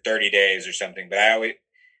 days or 30 days or something. But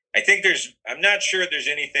I'm not sure there's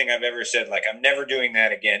anything I've ever said like I'm never doing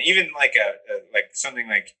that again. Even like something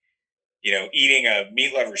like, eating a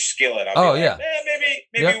meat lover skillet. I'll be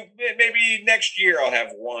like, maybe next year I'll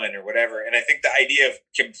have one or whatever. And I think the idea of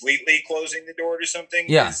completely closing the door to something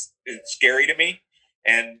is scary to me.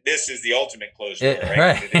 And this is the ultimate closed door,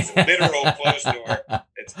 right? It is a literal closed door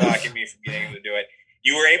that's blocking me from being able to do it.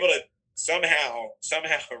 You were able to somehow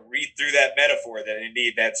read through that metaphor that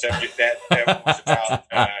indeed that subject that was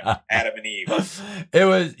about Adam and Eve. It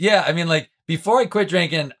was, I mean, like before I quit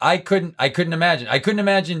drinking, I couldn't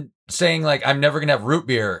imagine saying like I'm never gonna have root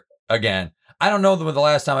beer again. I don't know the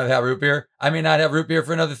last time I've had root beer. I may not have root beer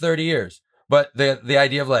for another 30 years. But the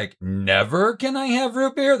idea of like never can I have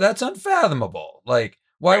root beer, that's unfathomable. Like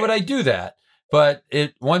why would I do that? But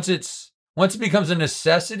once it becomes a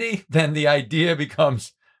necessity, then the idea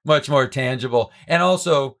becomes much more tangible. And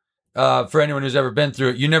also, for anyone who's ever been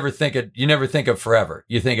through it, you never think of forever.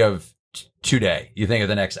 You think of today. You think of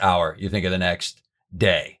the next hour. You think of the next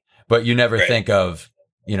day. But you never think of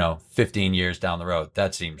 15 years down the road.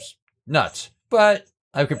 That seems nuts. But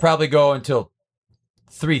I could probably go until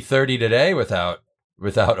 3:30 today without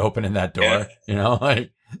without opening that door. Yeah. You know,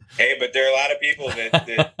 like. Hey, but there are a lot of people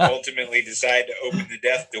that ultimately decide to open the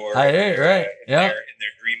death door. I hear you, right? In their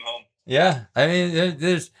dream home. Yeah, I mean,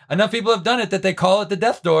 there's enough people have done it that they call it the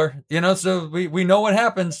death door. You know, so we know what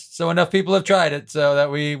happens. So enough people have tried it, so that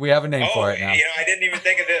we have a name for it now. You know, I didn't even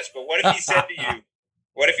think of this, but what if he said to you?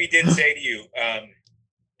 What if he did say to you?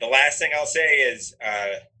 The last thing I'll say is,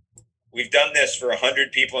 we've done this for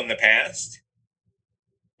 100 people in the past.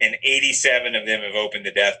 And 87 of them have opened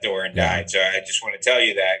the death door and died. So I just want to tell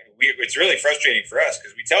you that it's really frustrating for us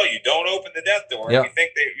because we tell you don't open the death door. And we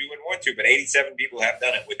think that you wouldn't want to, but 87 people have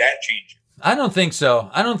done it. Would that change? I don't think so.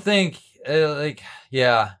 I don't think if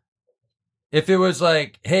it was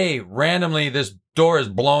like, hey, randomly this door is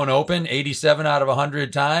blown open 87 out of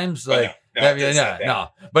 100 times, like no.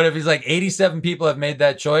 But if he's like 87 people have made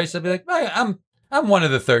that choice, I'd be like, I'm one of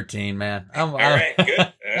the 13, man. All right,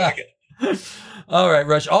 good. I like it. All right,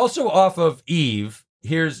 Rush. Also off of Eve,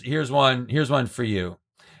 here's one for you.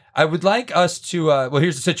 I would like us to,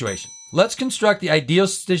 here's the situation. Let's construct the ideal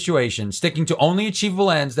situation, sticking to only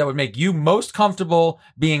achievable ends that would make you most comfortable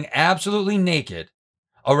being absolutely naked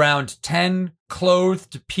around 10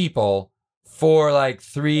 clothed people for like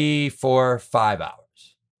 3, 4, 5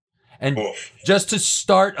 hours. And just to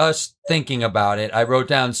start us thinking about it, I wrote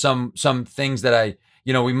down some things that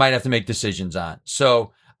we might have to make decisions on.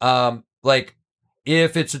 So,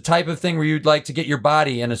 if it's a type of thing where you'd like to get your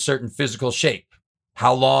body in a certain physical shape,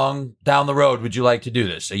 how long down the road would you like to do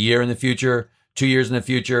this? A year in the future, 2 years in the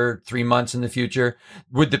future, 3 months in the future?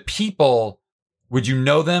 Would you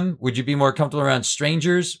know them? Would you be more comfortable around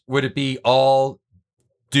strangers? Would it be all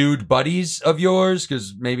dude buddies of yours?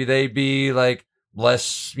 Because maybe they'd be like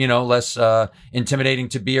less intimidating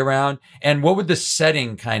to be around. And what would the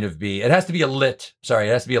setting kind of be? It has to be a lit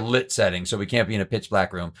setting, so we can't be in a pitch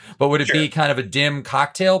black room. But would it be kind of a dim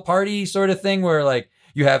cocktail party sort of thing where like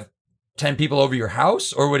you have 10 people over your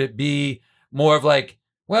house? Or would it be more of like,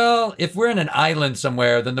 well, if we're in an island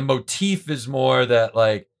somewhere, then the motif is more that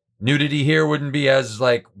like nudity here wouldn't be as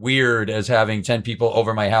like weird as having 10 people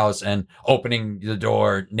over my house and opening the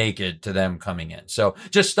door naked to them coming in. So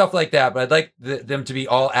just stuff like that. But I'd like them to be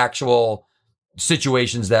all actual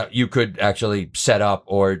situations that you could actually set up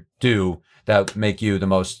or do that make you the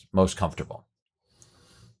most comfortable.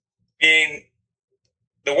 I mean,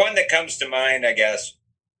 the one that comes to mind, I guess,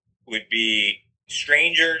 would be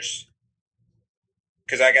strangers.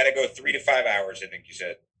 Because I got to go 3 to 5 hours, I think you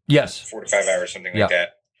said. Yes. 4 to 5 hours, something like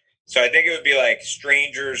that. So I think it would be like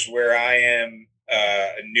strangers where I am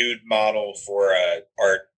a nude model for a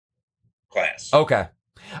art class. Okay.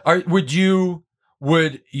 Would you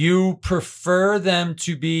prefer them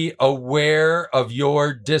to be aware of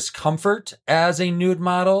your discomfort as a nude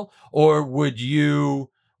model, or would you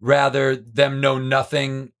rather them know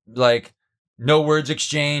nothing, like no words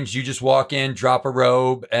exchanged, you just walk in, drop a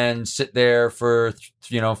robe, and sit there for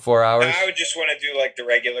 4 hours? I would just want to do like the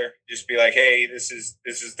regular, just be like, hey, this is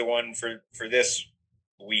the one for this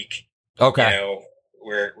week. Okay.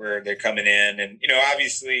 Where they're coming in, and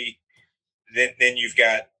obviously, then you've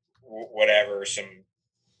got whatever, some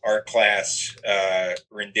art class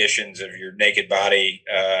renditions of your naked body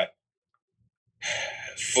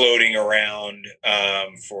floating around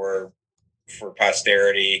for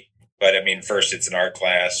posterity. But I mean, first it's an art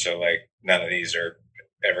class, so like none of these are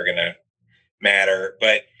ever going to matter.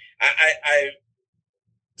 But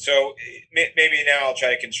so maybe now I'll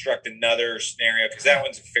try to construct another scenario, because that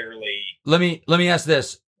one's fairly. Let me ask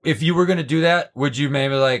this: if you were going to do that, would you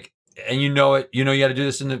maybe like, and you got to do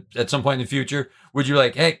this at some point in the future? Would you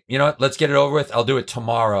like, hey, you know what? Let's get it over with. I'll do it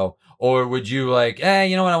tomorrow. Or would you like, hey,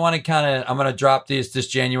 you know what? I'm going to drop this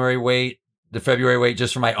January weight, the February weight,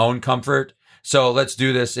 just for my own comfort. So let's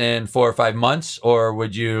do this in 4 or 5 months. Or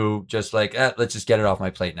would you just like, let's just get it off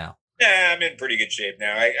my plate now? Yeah, I'm in pretty good shape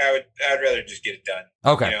now. I'd rather just get it done.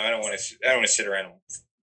 Okay. I don't want to sit around and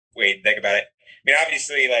wait and think about it. I mean,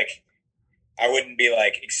 obviously, like, I wouldn't be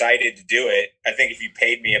like excited to do it. I think if you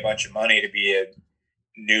paid me a bunch of money to be a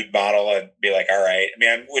nude model, I'd be like, all right. I mean,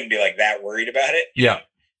 I wouldn't be like that worried about it. Yeah.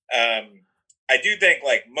 I do think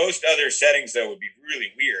like most other settings though would be really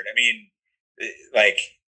weird. I mean, like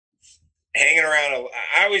hanging around.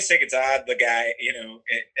 I always think it's odd, the guy,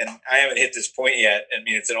 and I haven't hit this point yet. I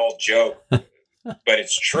mean, it's an old joke, but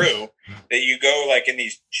it's true that you go like in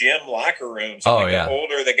these gym locker rooms. And the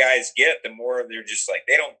older the guys get, the more they're just like,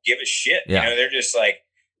 they don't give a shit. Yeah. They're just like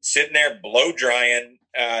sitting there blow drying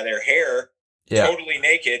their hair totally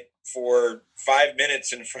naked for 5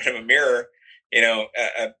 minutes in front of a mirror.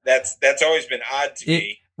 That's always been odd to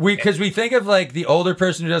me. Because we think of like the older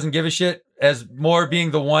person who doesn't give a shit as more being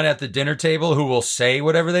the one at the dinner table who will say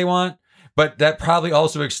whatever they want. but that probably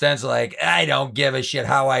also extends like, I don't give a shit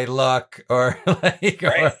how I look, or like,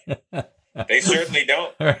 right. They certainly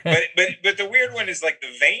don't. Right. But the weird one is like the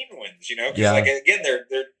vain ones, because like again,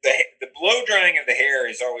 the blow drying of the hair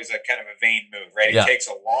is always a kind of a vain move, right? It takes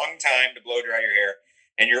a long time to blow dry your hair,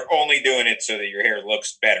 and you're only doing it so that your hair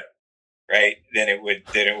looks better, right? Than it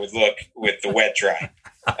would look with the wet dry,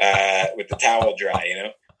 with the towel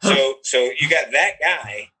dry, So you got that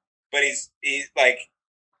guy, but he's like,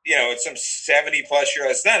 it's some 70+ year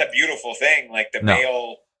old. It's not a beautiful thing, like the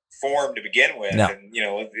male form to begin with, and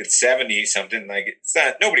it's 70 something. Like it's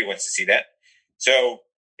not. Nobody wants to see that. So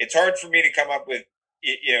it's hard for me to come up with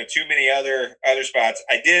too many other spots.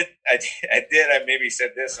 I maybe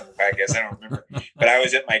said this on the podcast. I don't remember, but I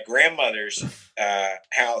was at my grandmother's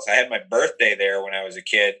house. I had my birthday there when I was a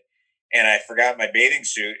kid, and I forgot my bathing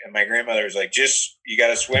suit. And my grandmother was like, "You got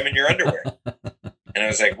to swim in your underwear." And I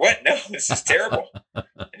was like, "What? No, this is terrible."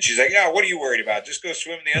 And she's like, "Yeah, what are you worried about? Just go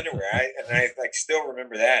swim in the underwear." I like still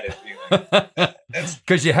remember that as being like, that's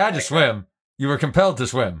because you had to swim. You were compelled to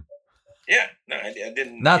swim. Yeah, no, I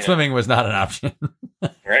didn't. Not swimming was not an option.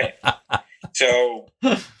 Right. So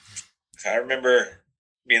I remember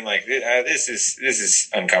being like, "This is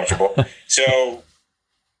uncomfortable." So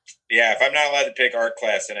yeah, if I'm not allowed to pick art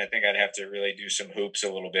class, then I think I'd have to really do some hoops a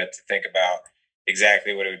little bit to think about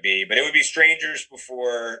exactly what it would be. But it would be strangers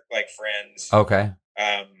before like friends. Okay.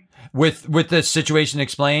 With the situation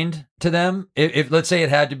explained to them, if let's say it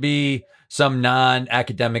had to be some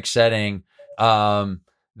non-academic setting, that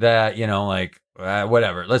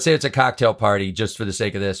whatever. Let's say it's a cocktail party, just for the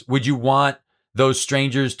sake of this. Would you want those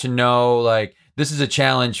strangers to know like this is a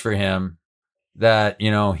challenge for him, that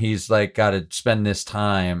he's like got to spend this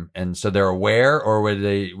time, and so they're aware, or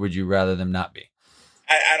would you rather them not be?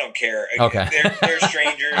 I don't care. Okay, they're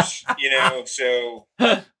strangers, So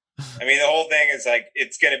I mean, the whole thing is like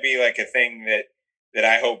it's going to be like a thing that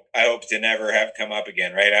I hope to never have come up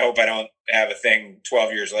again, right? I hope I don't have a thing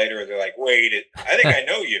 12 years later where they're like, "Wait, I think I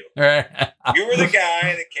know you. You were the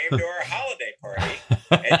guy that came to our holiday party,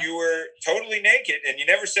 and you were totally naked, and you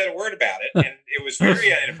never said a word about it, and it was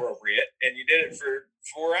very inappropriate, and you did it for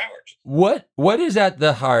 4 hours." What is at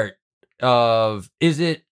the heart of? Is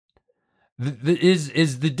it?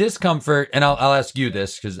 Is the discomfort, and I'll ask you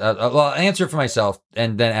this because I'll answer for myself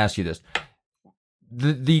and then ask you this.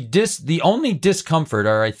 The only discomfort,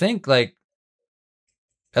 or I think like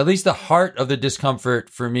at least the heart of the discomfort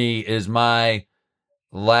for me, is my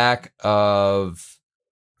lack of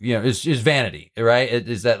is vanity, right?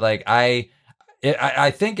 Is that like I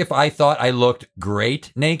think if I thought I looked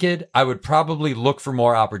great naked, I would probably look for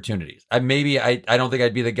more opportunities. I don't think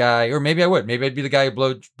I'd be the guy, or maybe I would. Maybe I'd be the guy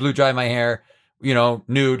who blew dry my hair,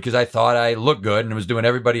 nude, because I thought I looked good and was doing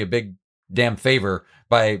everybody a big damn favor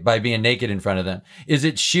by being naked in front of them. Is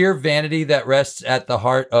it sheer vanity that rests at the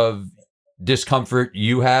heart of discomfort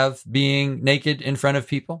you have being naked in front of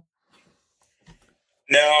people?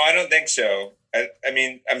 No, I don't think so. I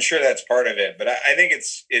mean, I'm sure that's part of it, but I think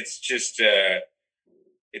it's just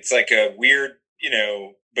it's like a weird,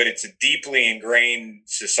 but it's a deeply ingrained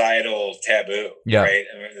societal taboo, right?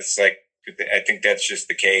 I mean, it's like, I think that's just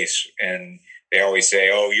the case. And they always say,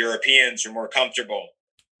 "Oh, Europeans are more comfortable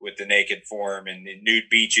with the naked form and the nude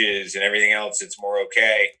beaches and everything else. It's more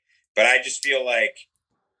okay." But I just feel like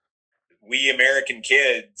we American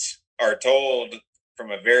kids are told from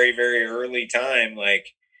a very, very early time,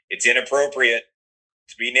 like, it's inappropriate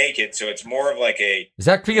to be naked. So it's more of like is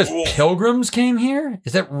that because pilgrims came here?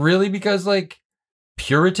 Is that really because like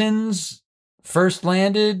Puritans first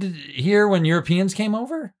landed here when Europeans came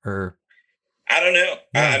over? Or I don't know.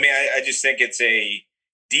 Yeah. I mean, I just think it's a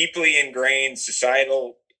deeply ingrained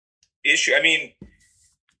societal issue. I mean,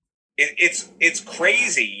 it's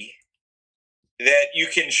crazy that you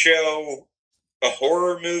can show a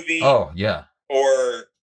horror movie. Oh yeah. Or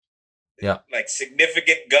like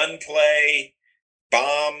significant gunplay,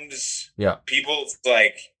 bombs, people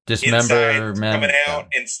like dismember men coming out,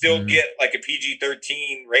 and still get like a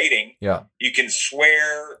PG-13 rating. Yeah, you can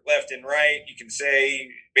swear left and right. You can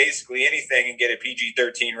say basically anything and get a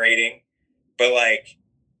PG-13 rating. But like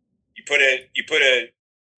you put a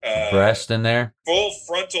breast in there, full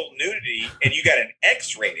frontal nudity, and you got an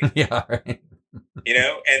X rating. Yeah, right.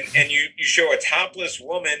 And you show a topless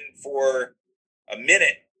woman for a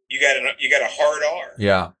minute, you got a hard R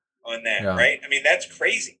on that, right? I mean, that's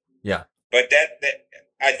crazy. Yeah. But that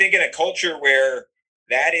I think in a culture where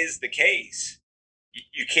that is the case,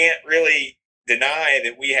 you can't really deny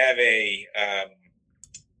that we have a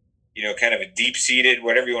kind of a deep-seated,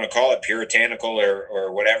 whatever you want to call it, puritanical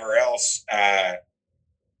or whatever else,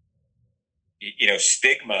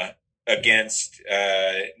 stigma against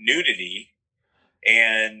nudity,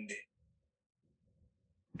 and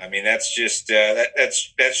I mean that's just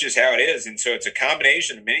that's just how it is. And so it's a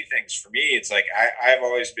combination of many things. For me, it's like I've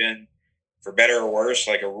always been, for better or worse,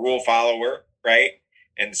 like a rule follower, right?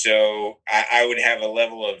 And so I would have a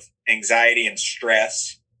level of anxiety and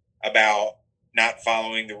stress about not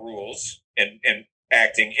following the rules and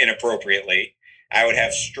acting inappropriately. I would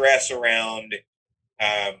have stress around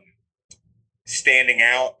standing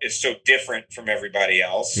out is so different from everybody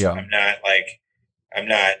else. Yeah. I'm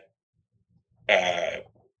not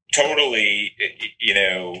totally,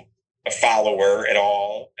 a follower at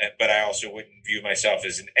all, but I also wouldn't view myself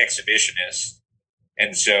as an exhibitionist.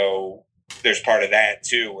 And so there's part of that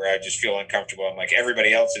too, where I just feel uncomfortable. I'm like,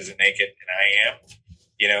 everybody else isn't naked and I am,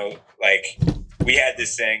 like we had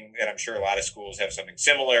this thing that I'm sure a lot of schools have something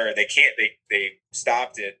similar. They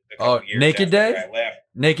stopped it a couple years Naked after Day? I left.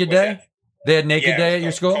 Naked Day? That? They had Naked Day at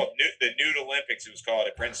your school? The Nude Olympics, it was called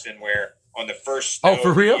at Princeton, where on the first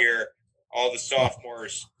for real? year, all the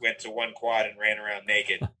sophomores went to one quad and ran around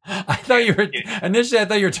naked. I thought you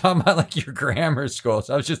were talking about like your grammar school.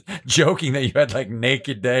 So I was just joking that you had like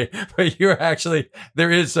Naked Day, but you're actually, there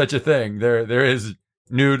is such a thing. There is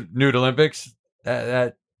nude Olympics.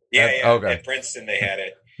 Okay. At Princeton they had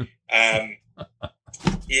it.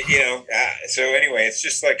 So anyway, it's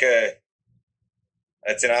just like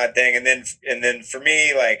it's an odd thing. And then for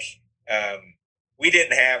me, like, we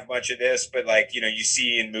didn't have much of this, but like, you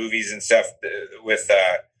see in movies and stuff with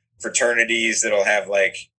fraternities that'll have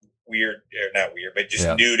like weird, or not weird, but just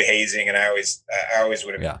nude hazing. And I always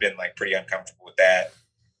would have been like pretty uncomfortable with that.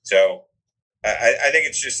 So I think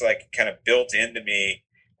it's just like kind of built into me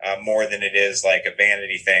more than it is like a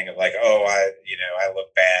vanity thing of like, oh, I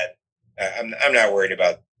look bad. I'm not worried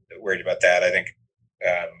about that. I think,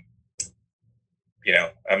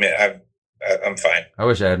 I'm fine. I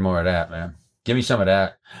wish I had more of that, man. Give me some of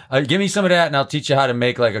that. And I'll teach you how to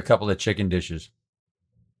make like a couple of chicken dishes.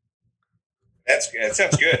 That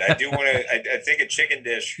sounds good. I do want to. I think a chicken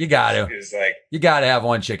dish. You got to. Is like you got to have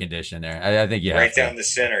one chicken dish in there. I think you right down the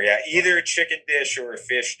center. Yeah, either a chicken dish or a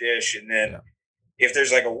fish dish, and then if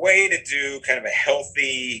there's like a way to do kind of a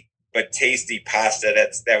healthy but tasty pasta,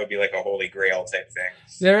 that would be like a holy grail type thing.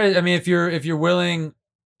 There is. I mean, if you're willing,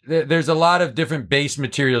 there's a lot of different base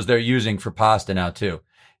materials they're using for pasta now too.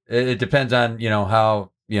 It depends on,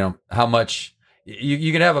 how much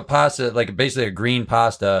you can have a pasta, like basically a green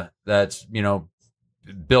pasta that's,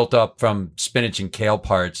 built up from spinach and kale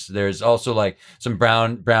parts. There's also like some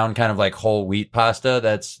brown kind of like whole wheat pasta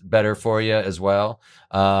that's better for you as well.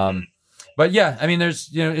 But yeah, I mean, there's,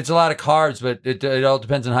 it's a lot of carbs, but it all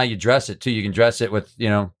depends on how you dress it too. You can dress it with,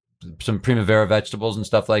 some primavera vegetables and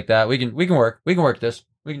stuff like that. We can work this.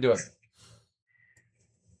 We can do it.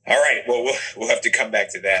 All right. Well, we'll have to come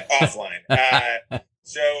back to that offline.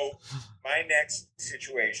 So my next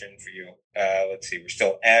situation for you, let's see, we're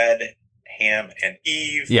still Ed, Ham, and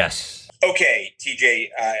Eve. Yes. Okay, TJ,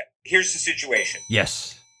 here's the situation.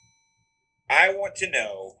 Yes. I want to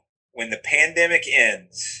know, when the pandemic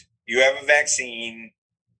ends, you have a vaccine,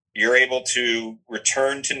 you're able to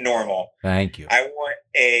return to normal. Thank you. I want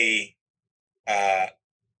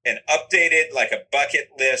an updated, like a bucket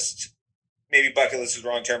list. Maybe bucket list is the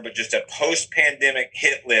wrong term, but just a post-pandemic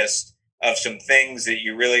hit list of some things that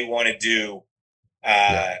you really want to do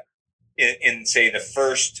in say the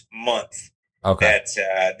first month. Okay.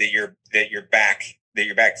 That you're back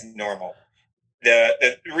to normal.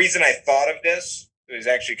 The reason I thought of this, it was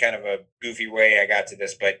actually kind of a goofy way I got to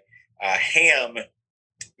this, but ham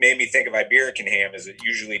made me think of Iberican ham, as it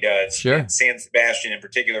usually does. Sure. And San Sebastian in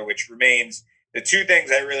particular, which remains the two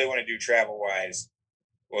things I really want to do travel-wise.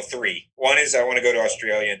 Well, three. One is I want to go to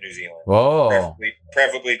Australia and New Zealand. Whoa.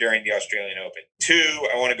 Preferably during the Australian Open. Two,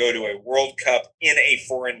 I want to go to a World Cup in a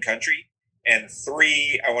foreign country. And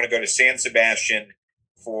three, I want to go to San Sebastian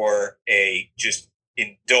for a just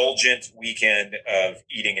indulgent weekend of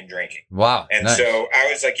eating and drinking. Wow. And nice. so I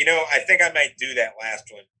was like, I think I might do that last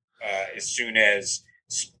one as soon as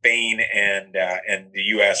Spain and the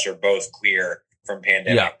U.S. are both clear from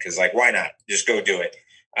pandemic. Because, why not? Just go do it.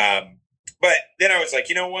 But then I was like,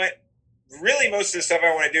 you know what? Really, most of the stuff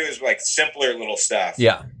I want to do is like simpler little stuff.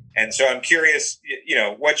 Yeah. And so I'm curious,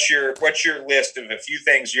 what's your list of a few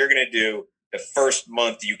things you're going to do the first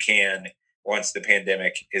month you can once the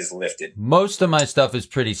pandemic is lifted? Most of my stuff is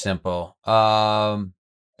pretty simple. And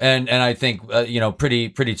I think,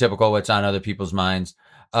 pretty typical what's on other people's minds.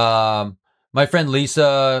 My friend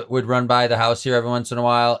Lisa would run by the house here every once in a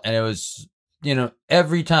while, and it was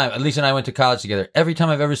every time, Lisa and I went to college together. Every time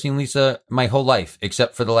I've ever seen Lisa my whole life,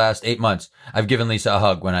 except for the last 8 months, I've given Lisa a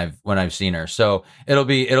hug when I've seen her. So it'll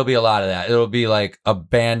be a lot of that. It'll be like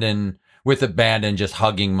abandon, just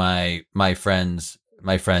hugging my friends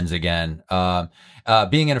again.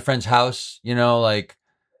 Being in a friend's house, like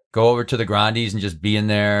go over to the Grandes and just be in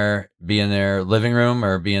their living room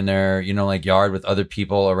or be in their, like yard with other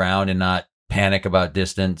people around and not panic about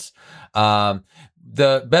distance. Beth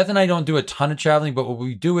and I don't do a ton of traveling, but what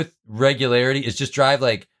we do with regularity is just drive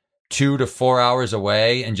like 2 to 4 hours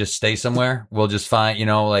away and just stay somewhere. We'll just find,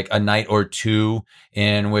 like a night or two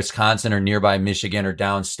in Wisconsin or nearby Michigan or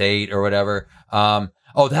downstate or whatever. I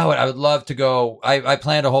would love to go. I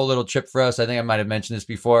planned a whole little trip for us. I think I might have mentioned this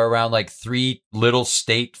before, around like 3 little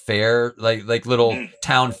state fair, like little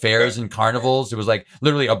town fairs and carnivals. It was like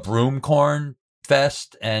literally a broom corn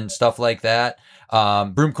fest and stuff like that.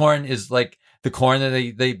 Broom corn is like the corn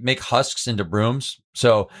that they make husks into brooms.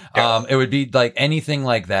 So, it would be like anything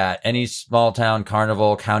like that, any small town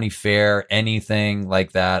carnival, county fair, anything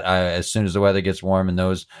like that. As soon as the weather gets warm and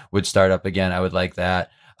those would start up again, I would like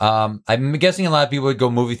that. I'm guessing a lot of people would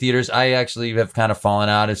go movie theaters. I actually have kind of fallen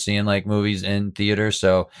out of seeing like movies in theaters.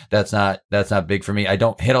 So that's not big for me. I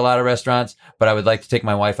don't hit a lot of restaurants, but I would like to take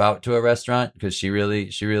my wife out to a restaurant because she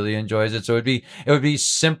really enjoys it. So it would be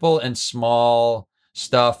simple and small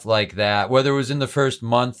stuff like that, whether it was in the first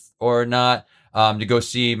month or not, to go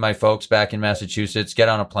see my folks back in Massachusetts, get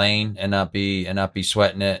on a plane and not be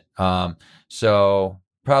sweating it. So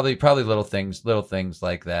probably little things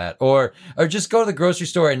like that, or just go to the grocery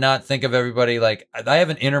store and not think of everybody. Like I have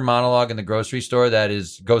an inner monologue in the grocery store that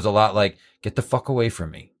goes a lot like, get the fuck away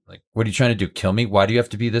from me. Like, what are you trying to do? Kill me? Why do you have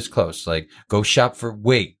to be this close? Like, go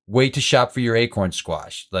wait to shop for your acorn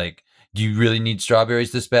squash. Like, do you really need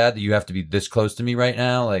strawberries this bad that you have to be this close to me right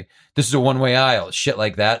now? Like, this is a one-way aisle, shit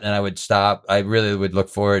like that. And I would stop. I really would look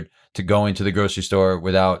forward to going to the grocery store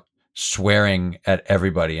without swearing at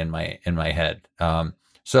everybody in my head.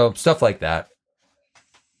 So stuff like that.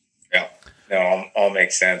 Yeah, no, all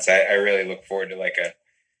makes sense. I really look forward to like a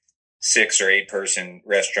 6 or 8 person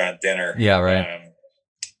restaurant dinner. Yeah, right.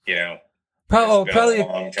 Probably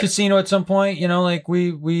a casino at some point. Like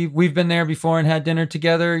we've been there before and had dinner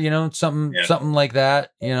together. Something like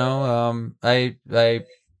that. We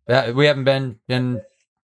haven't been in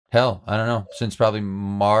hell. I don't know, since probably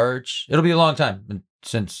March. It'll be a long time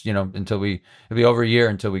since it'll be over a year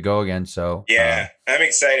until we go again. So yeah, I'm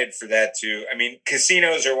excited for that too. I mean,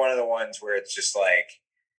 casinos are one of the ones where it's just like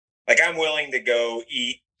I'm willing to go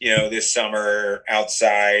eat, this summer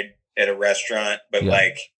outside at a restaurant, but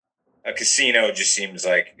like a casino just seems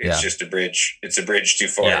like it's just a bridge. It's a bridge too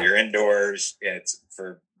far. Yeah. You're indoors, and it's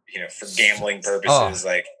for gambling purposes.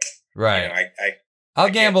 Right. I'll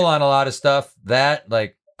gamble on a lot of stuff that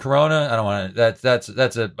like Corona. I don't want to.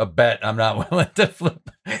 That's a bet I'm not willing to flip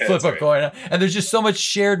a coin. And there's just so much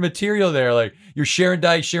shared material there. Like you're sharing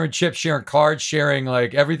dice, sharing chips, sharing cards, sharing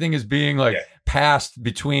like everything is being like passed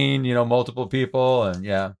between multiple people.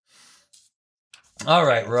 And all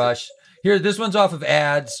right, Rush. Here, this one's off of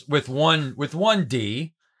ads with one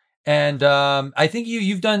D, and I think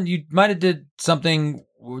you might have did something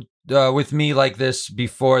with me like this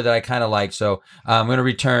before that I kind of like. So I'm going to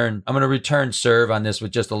return serve on this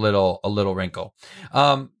with just a little wrinkle.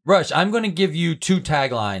 Rush, I'm going to give you 2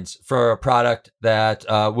 taglines for a product that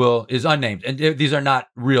is unnamed, and these are not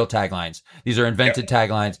real taglines. These are invented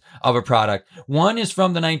taglines of a product. One is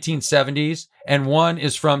from the 1970s, and one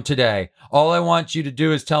is from today. All I want you to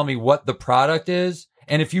do is tell me what the product is,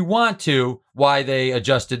 and if you want to, why they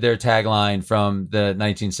adjusted their tagline from the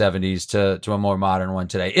 1970s to a more modern one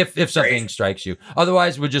today, if something strikes you.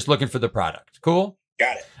 Otherwise, we're just looking for the product. Cool?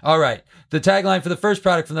 Got it. All right. The tagline for the first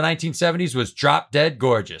product from the 1970s was Drop Dead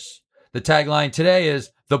Gorgeous. The tagline today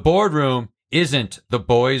is The Boardroom Isn't the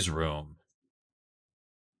Boys' Room.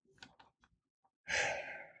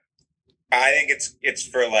 I think it's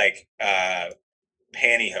for like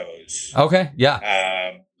pantyhose. Okay,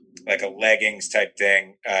 yeah. Like a leggings type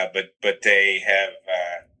thing, but they have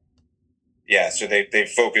so they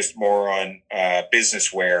focused more on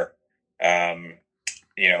business wear, over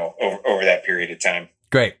that period of time.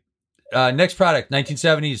 Great. Next product,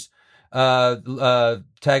 1970s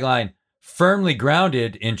tagline: firmly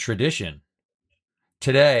grounded in tradition.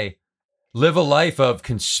 Today, live a life of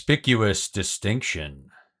conspicuous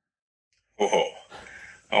distinction.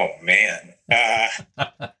 Oh man.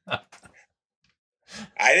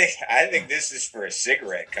 I think this is for a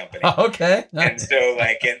cigarette company. Okay. And so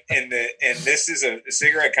and this is a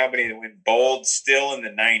cigarette company that went bold still in the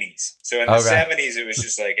 90s. So in the 70s, it was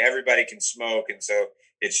just like everybody can smoke. And so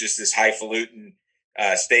it's just this highfalutin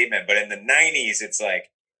statement. But in the 90s, it's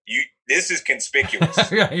like, this is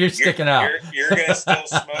conspicuous. You're sticking out. You're gonna still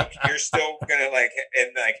smoke. You're still gonna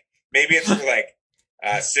maybe it's like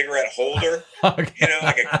a cigarette holder. Okay.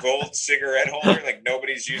 Like a gold cigarette holder. Like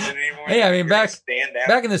nobody's using it anymore. Hey, I mean, back in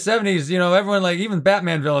the 70s, everyone, like even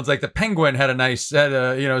Batman villains, like the Penguin had a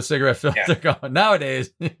cigarette filter going.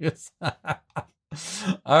 Nowadays, all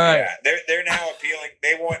right. Yeah, they're now appealing.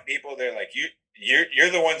 They want people. They're like You're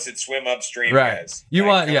the ones that swim upstream, right? Guys. You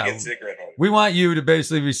want, we want you to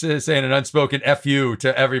basically be saying an unspoken "fu"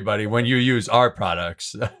 to everybody when you use our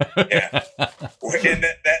products. Yeah, in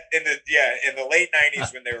the late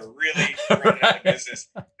 '90s when they were really running out of business,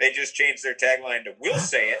 they just changed their tagline to "We'll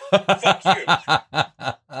say it, fuck you."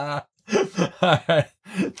 All right.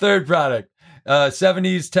 Third product,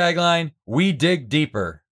 70s tagline: "We dig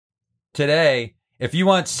deeper." Today, if you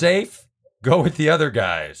want safe, go with the other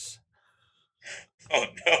guys. Oh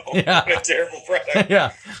no! Yeah. What a terrible product.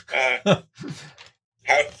 Yeah.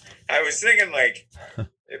 I was thinking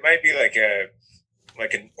it might be like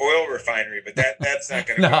an oil refinery, but that's not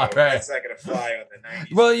going to go. Right. That's not going to fly on the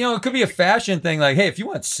 90s. Well, it could be a fashion thing. Like, hey, if you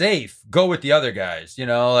want safe, go with the other guys.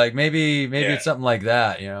 Maybe it's something like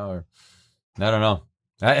that. Or I don't know.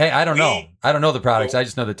 I don't know. I don't know the products. I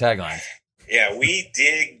just know the taglines. Yeah, we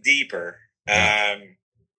dig deeper.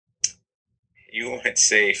 You want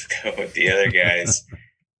safe, go with the other guys.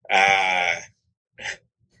 How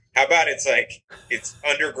about it's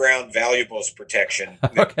underground valuables protection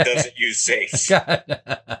that doesn't use safes. So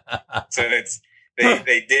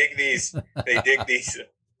they dig these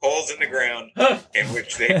holes in the ground in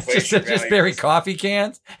which they place your valuables. Just bury coffee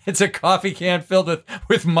cans. It's a coffee can filled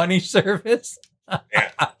with money service.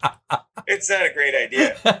 Yeah. It's not a great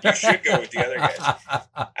idea. You should go with the other guys.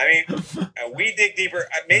 I mean, we dig deeper.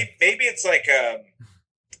 Maybe it's again,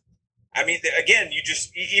 you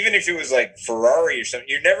just, even if it was like Ferrari or something,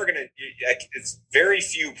 you're never going to, it's very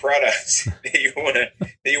few products that you want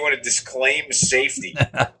to disclaim safety,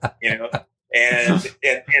 and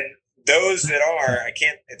those that are,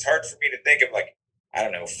 it's hard for me to think of I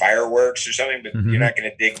don't know, fireworks or something, but you're not going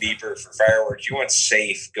to dig deeper for fireworks. You want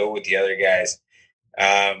safe, go with the other guys.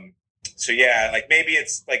 So yeah, maybe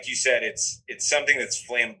it's like you said, it's something that's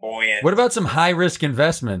flamboyant. What about some high risk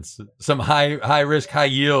investments? Some high risk, high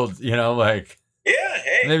yield, Yeah, hey,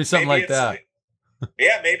 maybe something like that.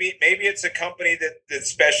 Yeah, maybe it's a company that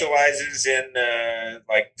specializes in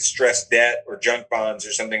distressed debt or junk bonds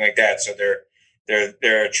or something like that. So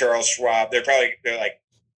they're Charles Schwab. They're like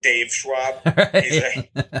Dave Schwab. Right.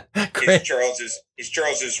 He's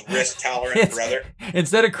Charles's risk tolerant brother.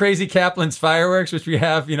 Instead of Crazy Kaplan's fireworks, which we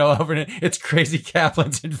have, over it, it's Crazy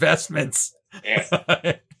Kaplan's investments.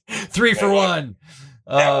 Yeah. 3 for 1.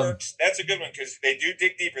 That works. That's a good one because they do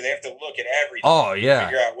dig deeper. They have to look at everything. Oh yeah.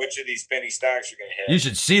 Figure out which of these penny stocks are going to hit. You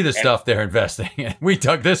should see the stuff they're investing in. We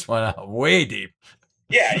dug this one out way deep.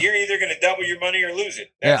 Yeah, you're either going to double your money or lose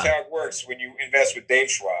it. That's how it works when you invest with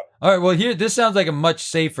Dave Schwab. All right, well, this sounds like a much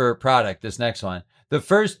safer product, this next one. The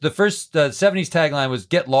first 70s tagline was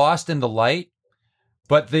 "Get lost in the light,"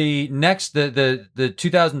 but the next, the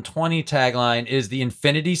 2020 tagline is the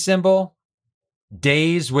infinity symbol,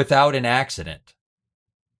 "Days without an accident."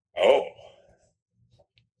 Oh,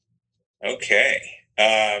 okay.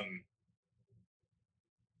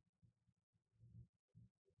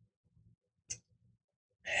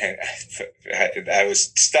 I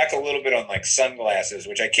was stuck a little bit on sunglasses,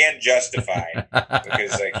 which I can justify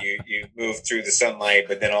because you move through the sunlight,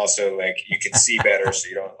 but then also you can see better, so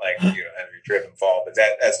you don't have your trip and fall. But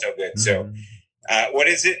that's no good. So, what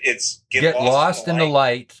is it? It's get lost in the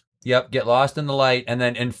light. Yep, get lost in the light, and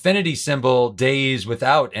then infinity symbol, days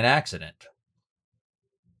without an accident.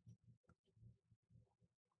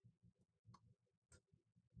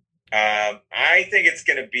 I think it's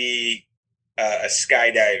going to be a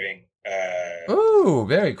skydiving. Ooh,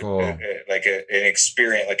 very cool. An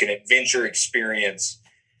experience, like an adventure experience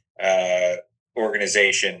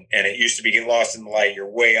organization. And it used to be Get Lost in the Light. You're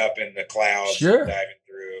way up in the clouds, diving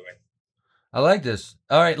through. I like this.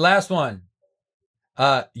 All right, last one.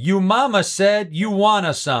 You mama said you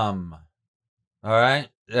wanna some. All right,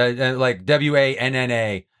 like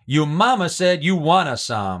WANNA. You mama said you wanna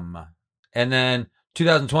some. And then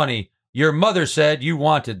 2020. Your mother said you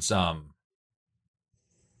wanted some.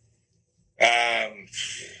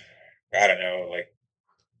 I don't know,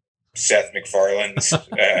 Seth MacFarlane's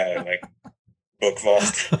book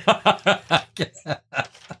vault.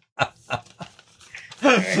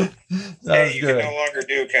 That you can no longer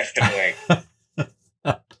do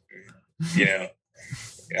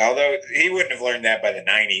although he wouldn't have learned that by the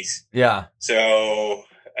 90s. Yeah. So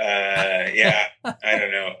Yeah, I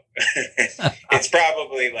don't know. It's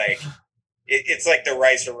probably like it's like the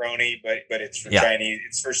rice-a-roni, but it's for Chinese.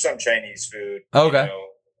 It's for some Chinese food. Okay.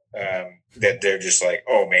 That they're just like,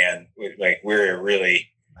 oh man, like we're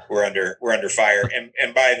under fire.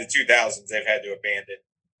 And by the 2000s, they've had to abandon.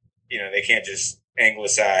 They can't just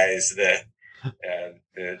anglicize the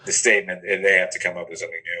statement. They have to come up with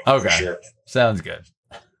something new. Okay, for sure. Sounds good.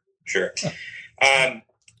 Sure.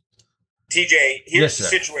 TJ, here's the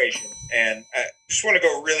situation, and I just want to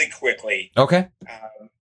go really quickly. Okay.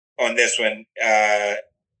 On this one,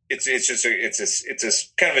 it's a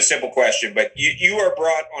kind of a simple question, but you are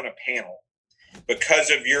brought on a panel because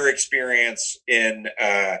of your experience in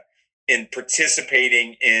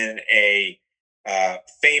participating in a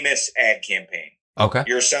famous ad campaign. Okay.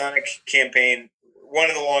 Your Sonic campaign, one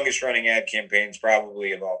of the longest running ad campaigns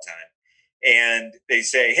probably of all time. And they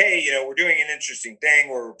say, hey, we're doing an interesting thing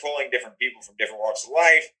where we're pulling different people from different walks of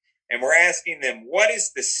life. And we're asking them, what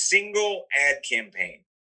is the single ad campaign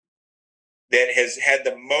that has had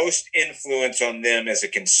the most influence on them as a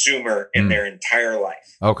consumer in their entire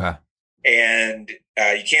life? Okay. And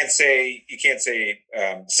you can't say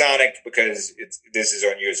Sonic because this is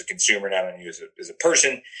on you as a consumer, not on you as a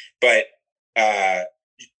person. But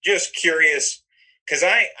just curious. Because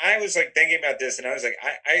I was like thinking about this, and I was like,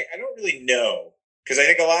 I don't really know, because I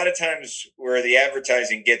think a lot of times where the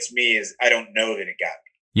advertising gets me is I don't know that it got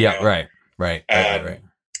me. Yeah, right.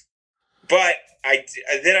 But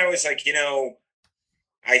then I was like,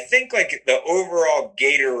 I think like the overall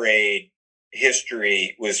Gatorade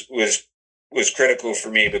history was critical for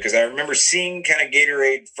me, because I remember seeing kind of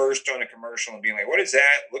Gatorade first on a commercial and being like, what is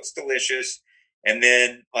that? Looks delicious. And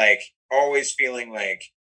then like always feeling like,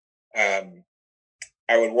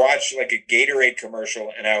 I would watch like a Gatorade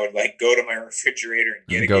commercial and I would like go to my refrigerator and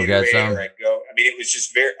get a Gatorade. Get some. Or I'd go. I mean, it was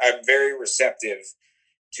just I'm very receptive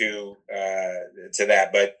to that.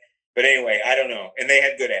 But anyway, I don't know. And they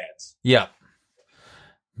had good ads. Yeah.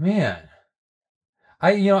 Man.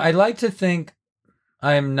 I like to think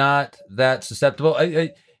I'm not that susceptible.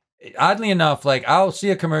 I oddly enough, like I'll see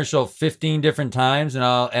a commercial 15 different times and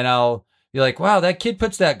I'll be like, wow, that kid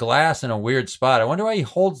puts that glass in a weird spot. I wonder why he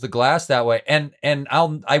holds the glass that way. And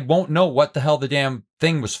I won't know what the hell the damn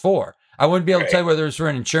thing was for. I wouldn't be able to tell you whether it was for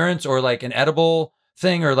an insurance or like an edible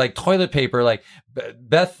thing or like toilet paper. Like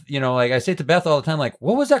Beth, like I say to Beth all the time, like,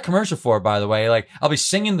 what was that commercial for, by the way? Like I'll be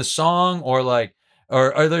singing the song or like,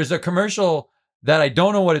 or there's a commercial that I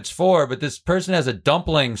don't know what it's for, but this person has a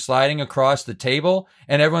dumpling sliding across the table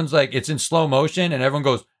and everyone's like, it's in slow motion and everyone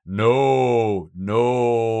goes, no.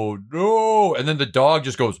 And then the dog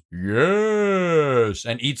just goes, yes,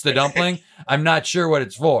 and eats the dumpling. I'm not sure what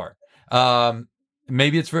it's for.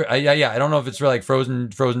 Maybe it's for, I don't know if it's for like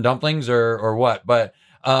frozen dumplings or what, but,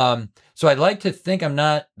 so I'd like to think I'm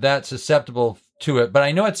not that susceptible to it, but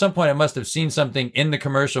I know at some point I must have seen something in the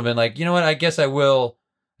commercial and been like, you know what, I guess I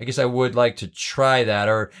would like to try that,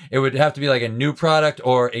 or it would have to be like a new product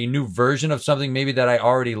or a new version of something maybe that I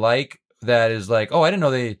already like. That is like, oh, I didn't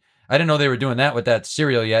know they were doing that with that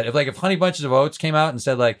cereal yet. If Honey Bunches of Oats came out and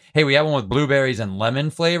said like, hey, we have one with blueberries and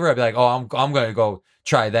lemon flavor, I'd be like, oh, I'm going to go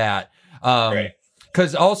try that.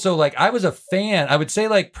 Because also like I was a fan. I would say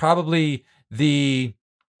like probably the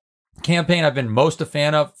campaign I've been most a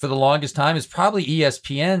fan of for the longest time is probably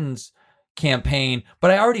ESPN's campaign, but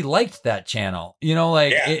I already liked that channel. It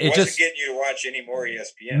wasn't just getting you to watch any more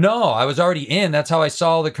ESPN. No, I was already in. That's how I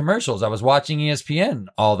saw the commercials. I was watching ESPN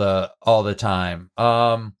all the time.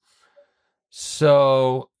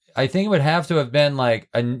 So I think it would have to have been like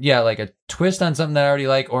a twist on something that I already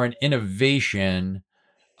like, or an innovation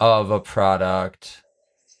of a product.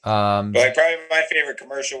 Like probably my favorite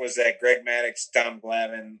commercial was that Greg Maddux, Tom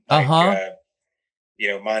Glavine,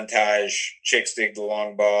 montage, chicks dig the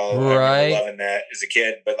long ball. Right. I remember loving that as a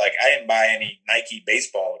kid, but like I didn't buy any Nike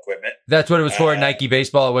baseball equipment. That's what it was for, Nike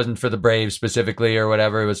baseball. It wasn't for the Braves specifically or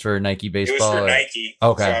whatever. It was for Nike baseball. It was for Nike.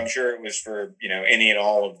 Okay. So I'm sure it was for, any and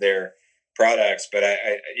all of their products. But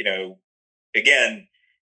I again,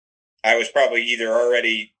 I was probably either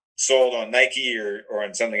already sold on Nike or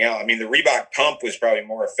on something else. I mean, the Reebok pump was probably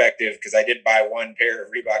more effective because I did buy one pair of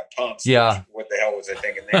Reebok pumps. Yeah. What the hell was I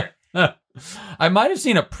thinking there? I might have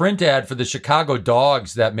seen a print ad for the Chicago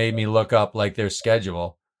Dogs that made me look up like their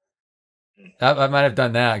schedule. I might have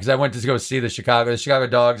done that because I went to go see the Chicago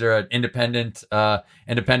Dogs are an independent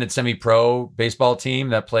semi-pro baseball team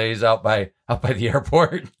that plays out by the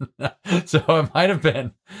airport. So it might have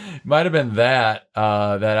been that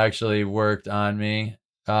that actually worked on me.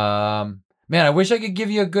 Man, I wish I could give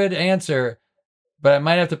you a good answer, but I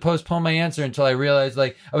might have to postpone my answer until I realized,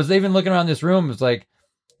 like, I was even looking around this room. It was like,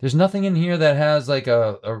 There's nothing in here that has like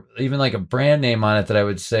even like a brand name on it that I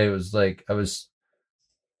would say was like I was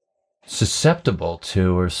susceptible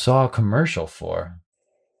to or saw a commercial for.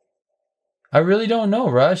 I really don't know,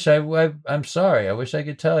 Rush. I'm sorry. I wish I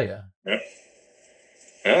could tell you. Yeah.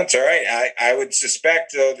 No, it's all right. I would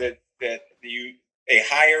suspect though that a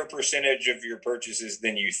higher percentage of your purchases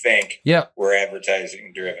than you think were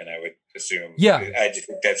advertising driven. I would assume. Yeah, I just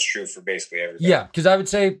think that's true for basically everybody. Yeah, because I would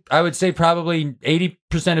say probably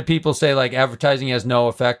 80% of people say like advertising has no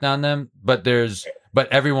effect on them, but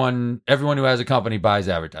everyone who has a company buys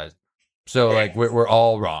advertising. So like we're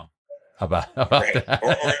all wrong about that.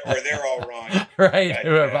 Or they're all wrong. Right.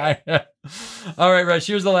 All right, Rush,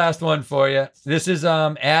 here's the last one for you. This is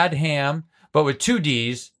Ad Ham, but with 2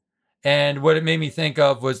 D's. And what it made me think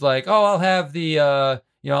of was like, oh, I'll have the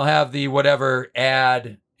whatever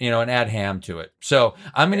ad, an ad ham to it. So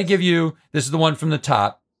I'm going to give you, this is the one from the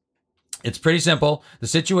top. It's pretty simple.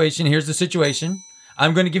 Here's the situation.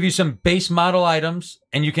 I'm going to give you some base model items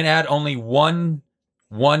and you can add only one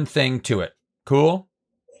thing to it. Cool?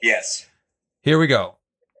 Yes. Here we go.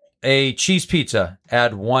 A cheese pizza,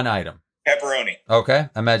 add 1 item. Pepperoni. Okay.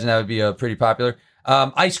 I imagine that would be pretty popular.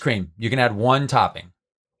 Ice cream, you can add 1 topping.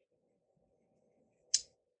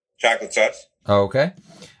 Chocolate sauce. Okay.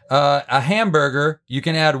 A hamburger, you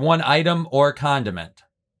can add 1 item or condiment.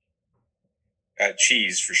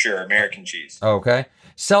 Cheese, for sure. American cheese. Okay.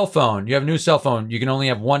 Cell phone. You have a new cell phone. You can only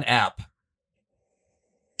have 1 app.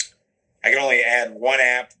 I can only add 1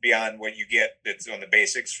 app beyond what you get that's on the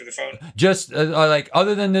basics for the phone. Just like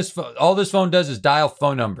other than this, all this phone does is dial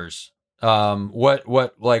phone numbers.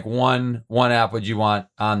 What like one app would you want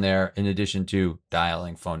on there in addition to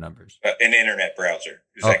dialing phone numbers? An internet browser.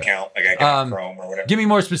 Does that count? Like I got Chrome or whatever. Give me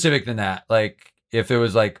more specific than that. Like if it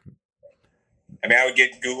was like, I mean, I would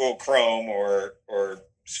get Google Chrome or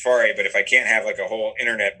Safari, but if I can't have like a whole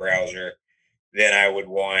internet browser, then I would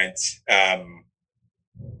want.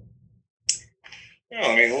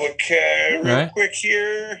 Let me look real quick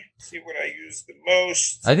here. See what I use the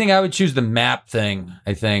most. I think I would choose the map thing.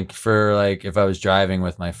 I think for like if I was driving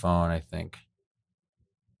with my phone. I think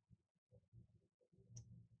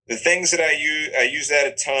the things that I use that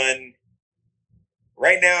a ton.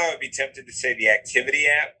 Right now, I would be tempted to say the activity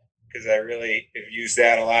app because I really have used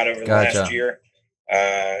that a lot over the last year.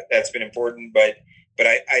 That's been important, but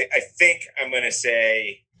I think I'm going to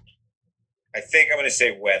say.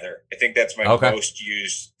 Weather. I think that's my most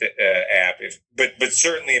used app. But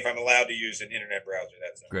certainly, if I'm allowed to use an internet browser,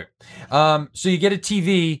 that's great. So you get a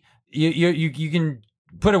TV. You can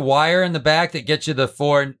put a wire in the back that gets you the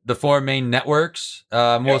four main networks.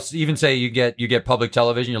 We'll even say you get public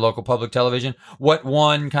television, your local public television. What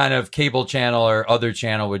one kind of cable channel or other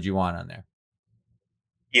channel would you want on there?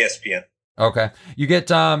 ESPN. Okay. You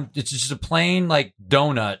get it's just a plain like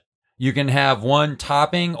donut. You can have 1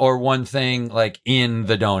 topping or 1 thing like in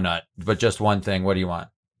the donut, but just 1 thing. What do you want?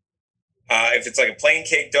 If it's like a plain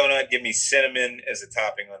cake donut, give me cinnamon as a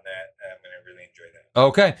topping on that. I'm going to really enjoy that.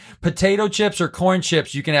 Okay. Potato chips or corn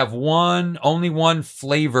chips, you can have only one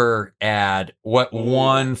flavor add. What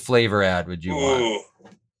one flavor add would you want?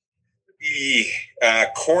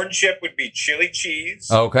 Corn chip would be chili cheese.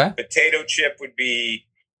 Okay. Potato chip would be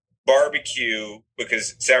barbecue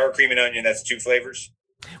because sour cream and onion, that's 2 flavors.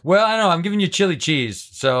 Well, I know I'm giving you chili cheese.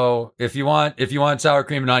 So if you want sour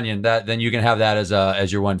cream and onion, then you can have that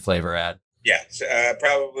as your 1 flavor add. Yeah, so,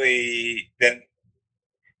 probably then.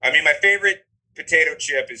 I mean, my favorite potato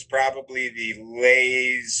chip is probably the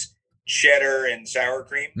Lay's cheddar and sour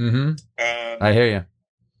cream. Mm-hmm. I hear you.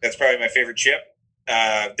 That's probably my favorite chip.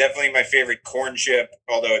 Definitely my favorite corn chip.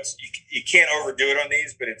 Although you can't overdo it on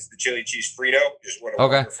these, but it's the chili cheese Frito. Just what a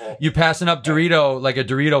wonderful. You passing up Dorito like a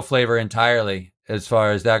Dorito flavor entirely. As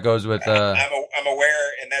far as that goes with I'm aware,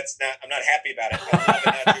 and that's not. I'm not happy about it. I love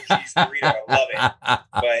an nacho cheese Dorito. I love it,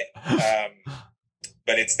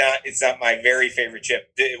 but it's not. It's not my very favorite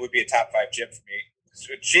chip. It would be a top 5 chip for me.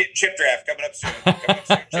 So chip draft coming up soon.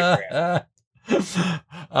 Chip draft.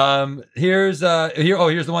 Here's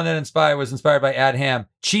the one that was inspired by Ad Ham.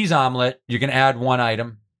 Cheese omelet. You can add 1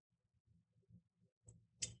 item.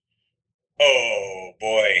 Oh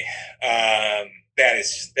boy,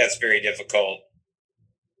 that's very difficult.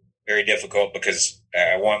 Very difficult because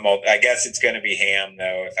I want I guess it's going to be ham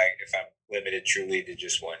though. If I'm limited truly to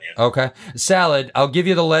just 1. Yeah. Okay. Salad. I'll give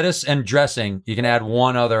you the lettuce and dressing. You can add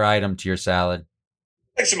 1 other item to your salad.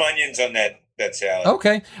 Like some onions on that salad.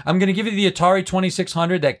 Okay. I'm going to give you the Atari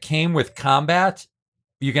 2600 that came with Combat.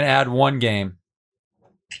 You can add 1 game.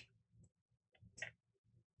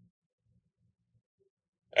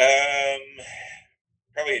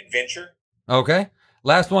 Probably Adventure. Okay.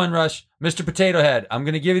 Last one, Rush. Mr. Potato Head. I'm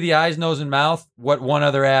going to give you the eyes, nose, and mouth. What one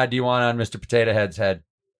other ad do you want on Mr. Potato Head's head?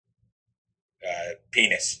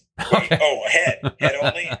 Penis. Okay. Oh, head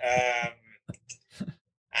only.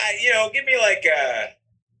 Give me like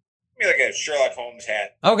a Sherlock Holmes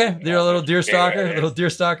hat. Okay, you're a little deer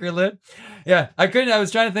stalker lid. Yeah, I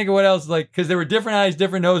was trying to think of what else, like, because there were different eyes,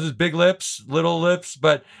 different noses, big lips, little lips,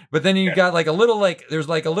 but then you got like a little, like, there's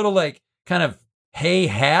like a little, like, kind of hay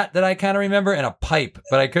hat that I kind of remember, and a pipe,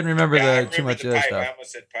 but I couldn't remember too much of the stuff. I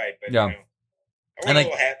almost said pipe, but yeah. I want a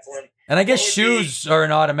little hat for him. And I guess shoes are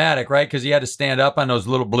an automatic, right? Because he had to stand up on those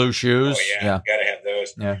little blue shoes. Oh, yeah. Gotta have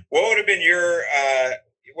those. Yeah. What would have been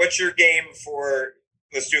what's your game for,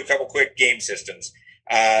 let's do a couple quick game systems.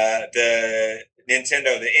 The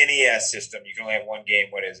Nintendo, the NES system, you can only have one game.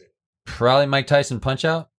 What is it? Probably Mike Tyson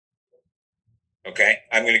Punch-Out. Okay.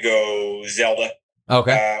 I'm going to go Zelda.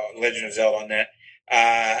 Okay. Legend of Zelda on that.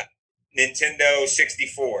 Nintendo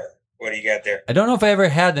 64. What do you got there? I don't know if I ever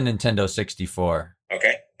had the Nintendo 64.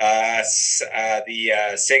 Okay. The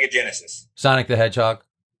Sega Genesis. Sonic the Hedgehog.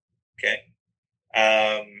 Okay.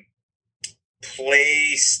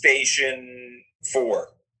 PlayStation 4.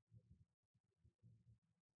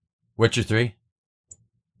 Witcher 3.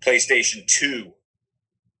 PlayStation 2.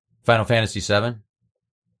 Final Fantasy 7.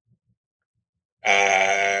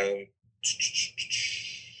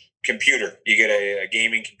 Computer. You get a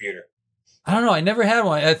gaming computer. I don't know. I never had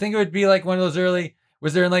one. I think it would be like one of those early.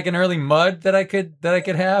 Was there like an early mud that I could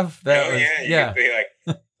have? You could be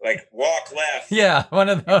like walk left. Yeah, one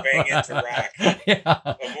of those. Bang into rock. Yeah.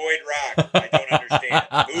 Avoid rock. I don't understand.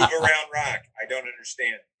 Move around rock. I don't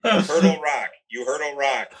understand. Hurdle rock. You hurdle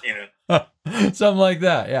rock. Something like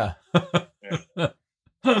that. Yeah.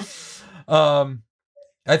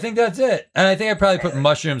 I think that's it, and I think I probably put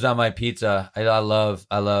mushrooms on my pizza. I love.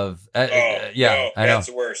 I know that's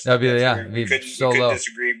the worst. That'd be we couldn't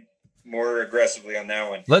disagree more aggressively on that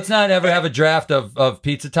one. Let's not ever have a draft of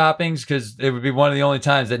pizza toppings, because it would be one of the only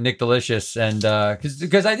times that Nick Delicious, and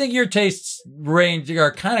because I think your tastes range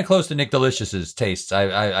are kind of close to Nick Delicious's tastes.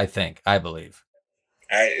 I believe.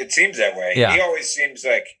 It seems that way. Yeah. He always seems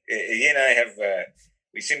like he and I have.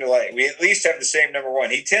 We seem to we at least have the same number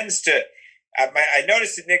one. He tends to. I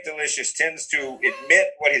noticed that Nick Delicious tends to admit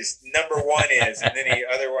what his number one is, and then he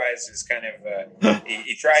otherwise is kind of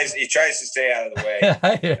he tries to stay out of the way,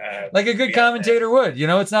 like a good commentator would.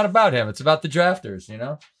 It's not about him; it's about the drafters.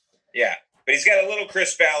 Yeah, but he's got a little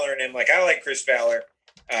Chris Fowler in him. Like, I like Chris Fowler,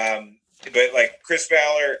 but like Chris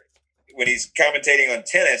Fowler when he's commentating on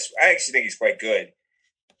tennis, I actually think he's quite good.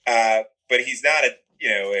 But he's not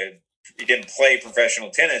he didn't play professional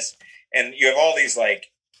tennis, and you have all these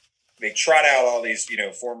they trot out all these,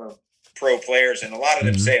 former pro players, and a lot of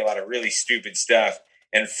them say a lot of really stupid stuff.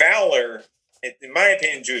 And Fowler, in my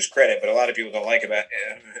opinion, to his credit, but a lot of people don't like about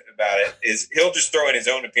it, is he'll just throw in his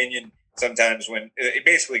own opinion sometimes when it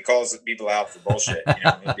basically calls people out for bullshit.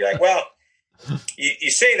 He'll be like, well, you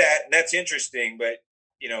say that, and that's interesting, but,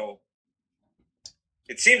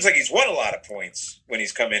 it seems like he's won a lot of points when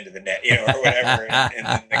he's come into the net, or whatever. And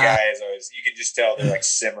then the guy is always, you can just tell they're like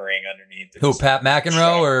simmering underneath. Who, Pat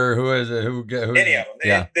McEnroe, or who is it? Who any of them.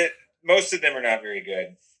 Yeah. Most of them are not very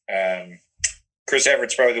good. Chris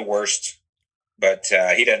Everett's probably the worst, but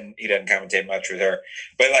he doesn't commentate much with her.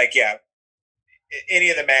 But any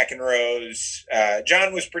of the McEnroes,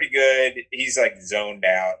 John was pretty good. He's like zoned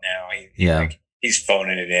out now. He's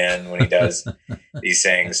phoning it in when he does these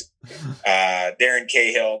things. Darren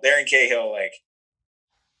Cahill,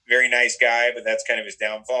 very nice guy, but that's kind of his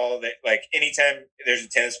downfall. That anytime there's a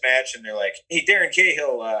tennis match and they're like, "Hey, Darren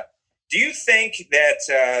Cahill, do you think that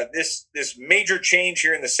this major change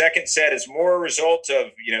here in the second set is more a result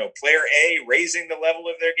of player A raising the level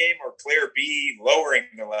of their game or player B lowering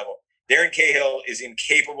the level?" Darren Cahill is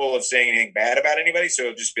incapable of saying anything bad about anybody, so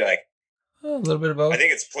it'll just be like, a little bit of both. I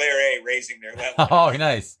think it's player A raising their level. Oh,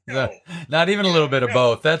 nice. No. Not even a little bit of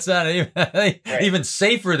both. That's not even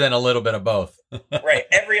safer than a little bit of both. Right.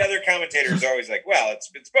 Every other commentator is always like, well, it's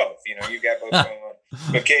both. You've got both going on.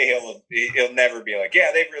 But Cahill, he'll never be like,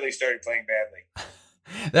 yeah, they've really started playing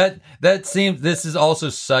badly. That seems, this is also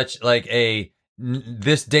such like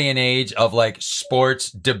this day and age of like sports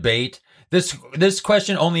debate. This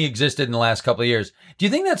question only existed in the last couple of years. Do you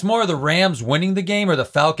think that's more of the Rams winning the game or the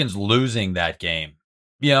Falcons losing that game?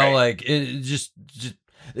 Right. Like it just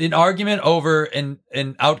an argument over an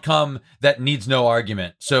outcome that needs no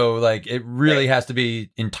argument. So like it really has to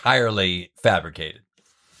be entirely fabricated.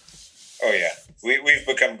 Oh yeah, we've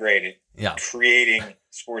become great at creating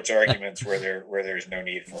sports arguments where there's no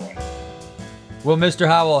need for one. Well, Mr.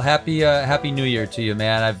 Howell, happy New Year to you,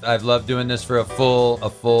 man. I've loved doing this for a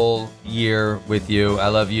full year with you. I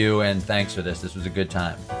love you, and thanks for this. This was a good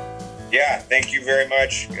time. Yeah, thank you very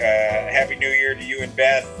much. Happy New Year to you and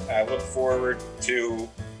Beth. I look forward to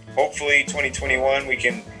hopefully 2021 we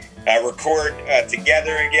can record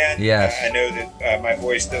together again. Yes. I know that my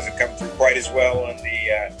voice doesn't come through quite as well on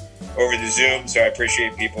the over the Zoom, so I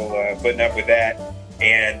appreciate people putting up with that.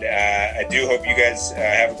 And I do hope you guys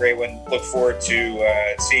have a great one. Look forward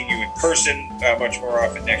to seeing you in person much more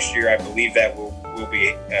often next year. I believe that will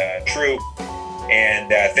be true.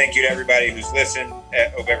 And thank you to everybody who's listened.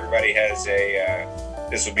 I hope everybody has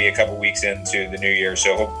this will be a couple weeks into the new year.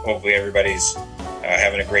 So hopefully everybody's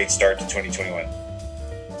having a great start to 2021.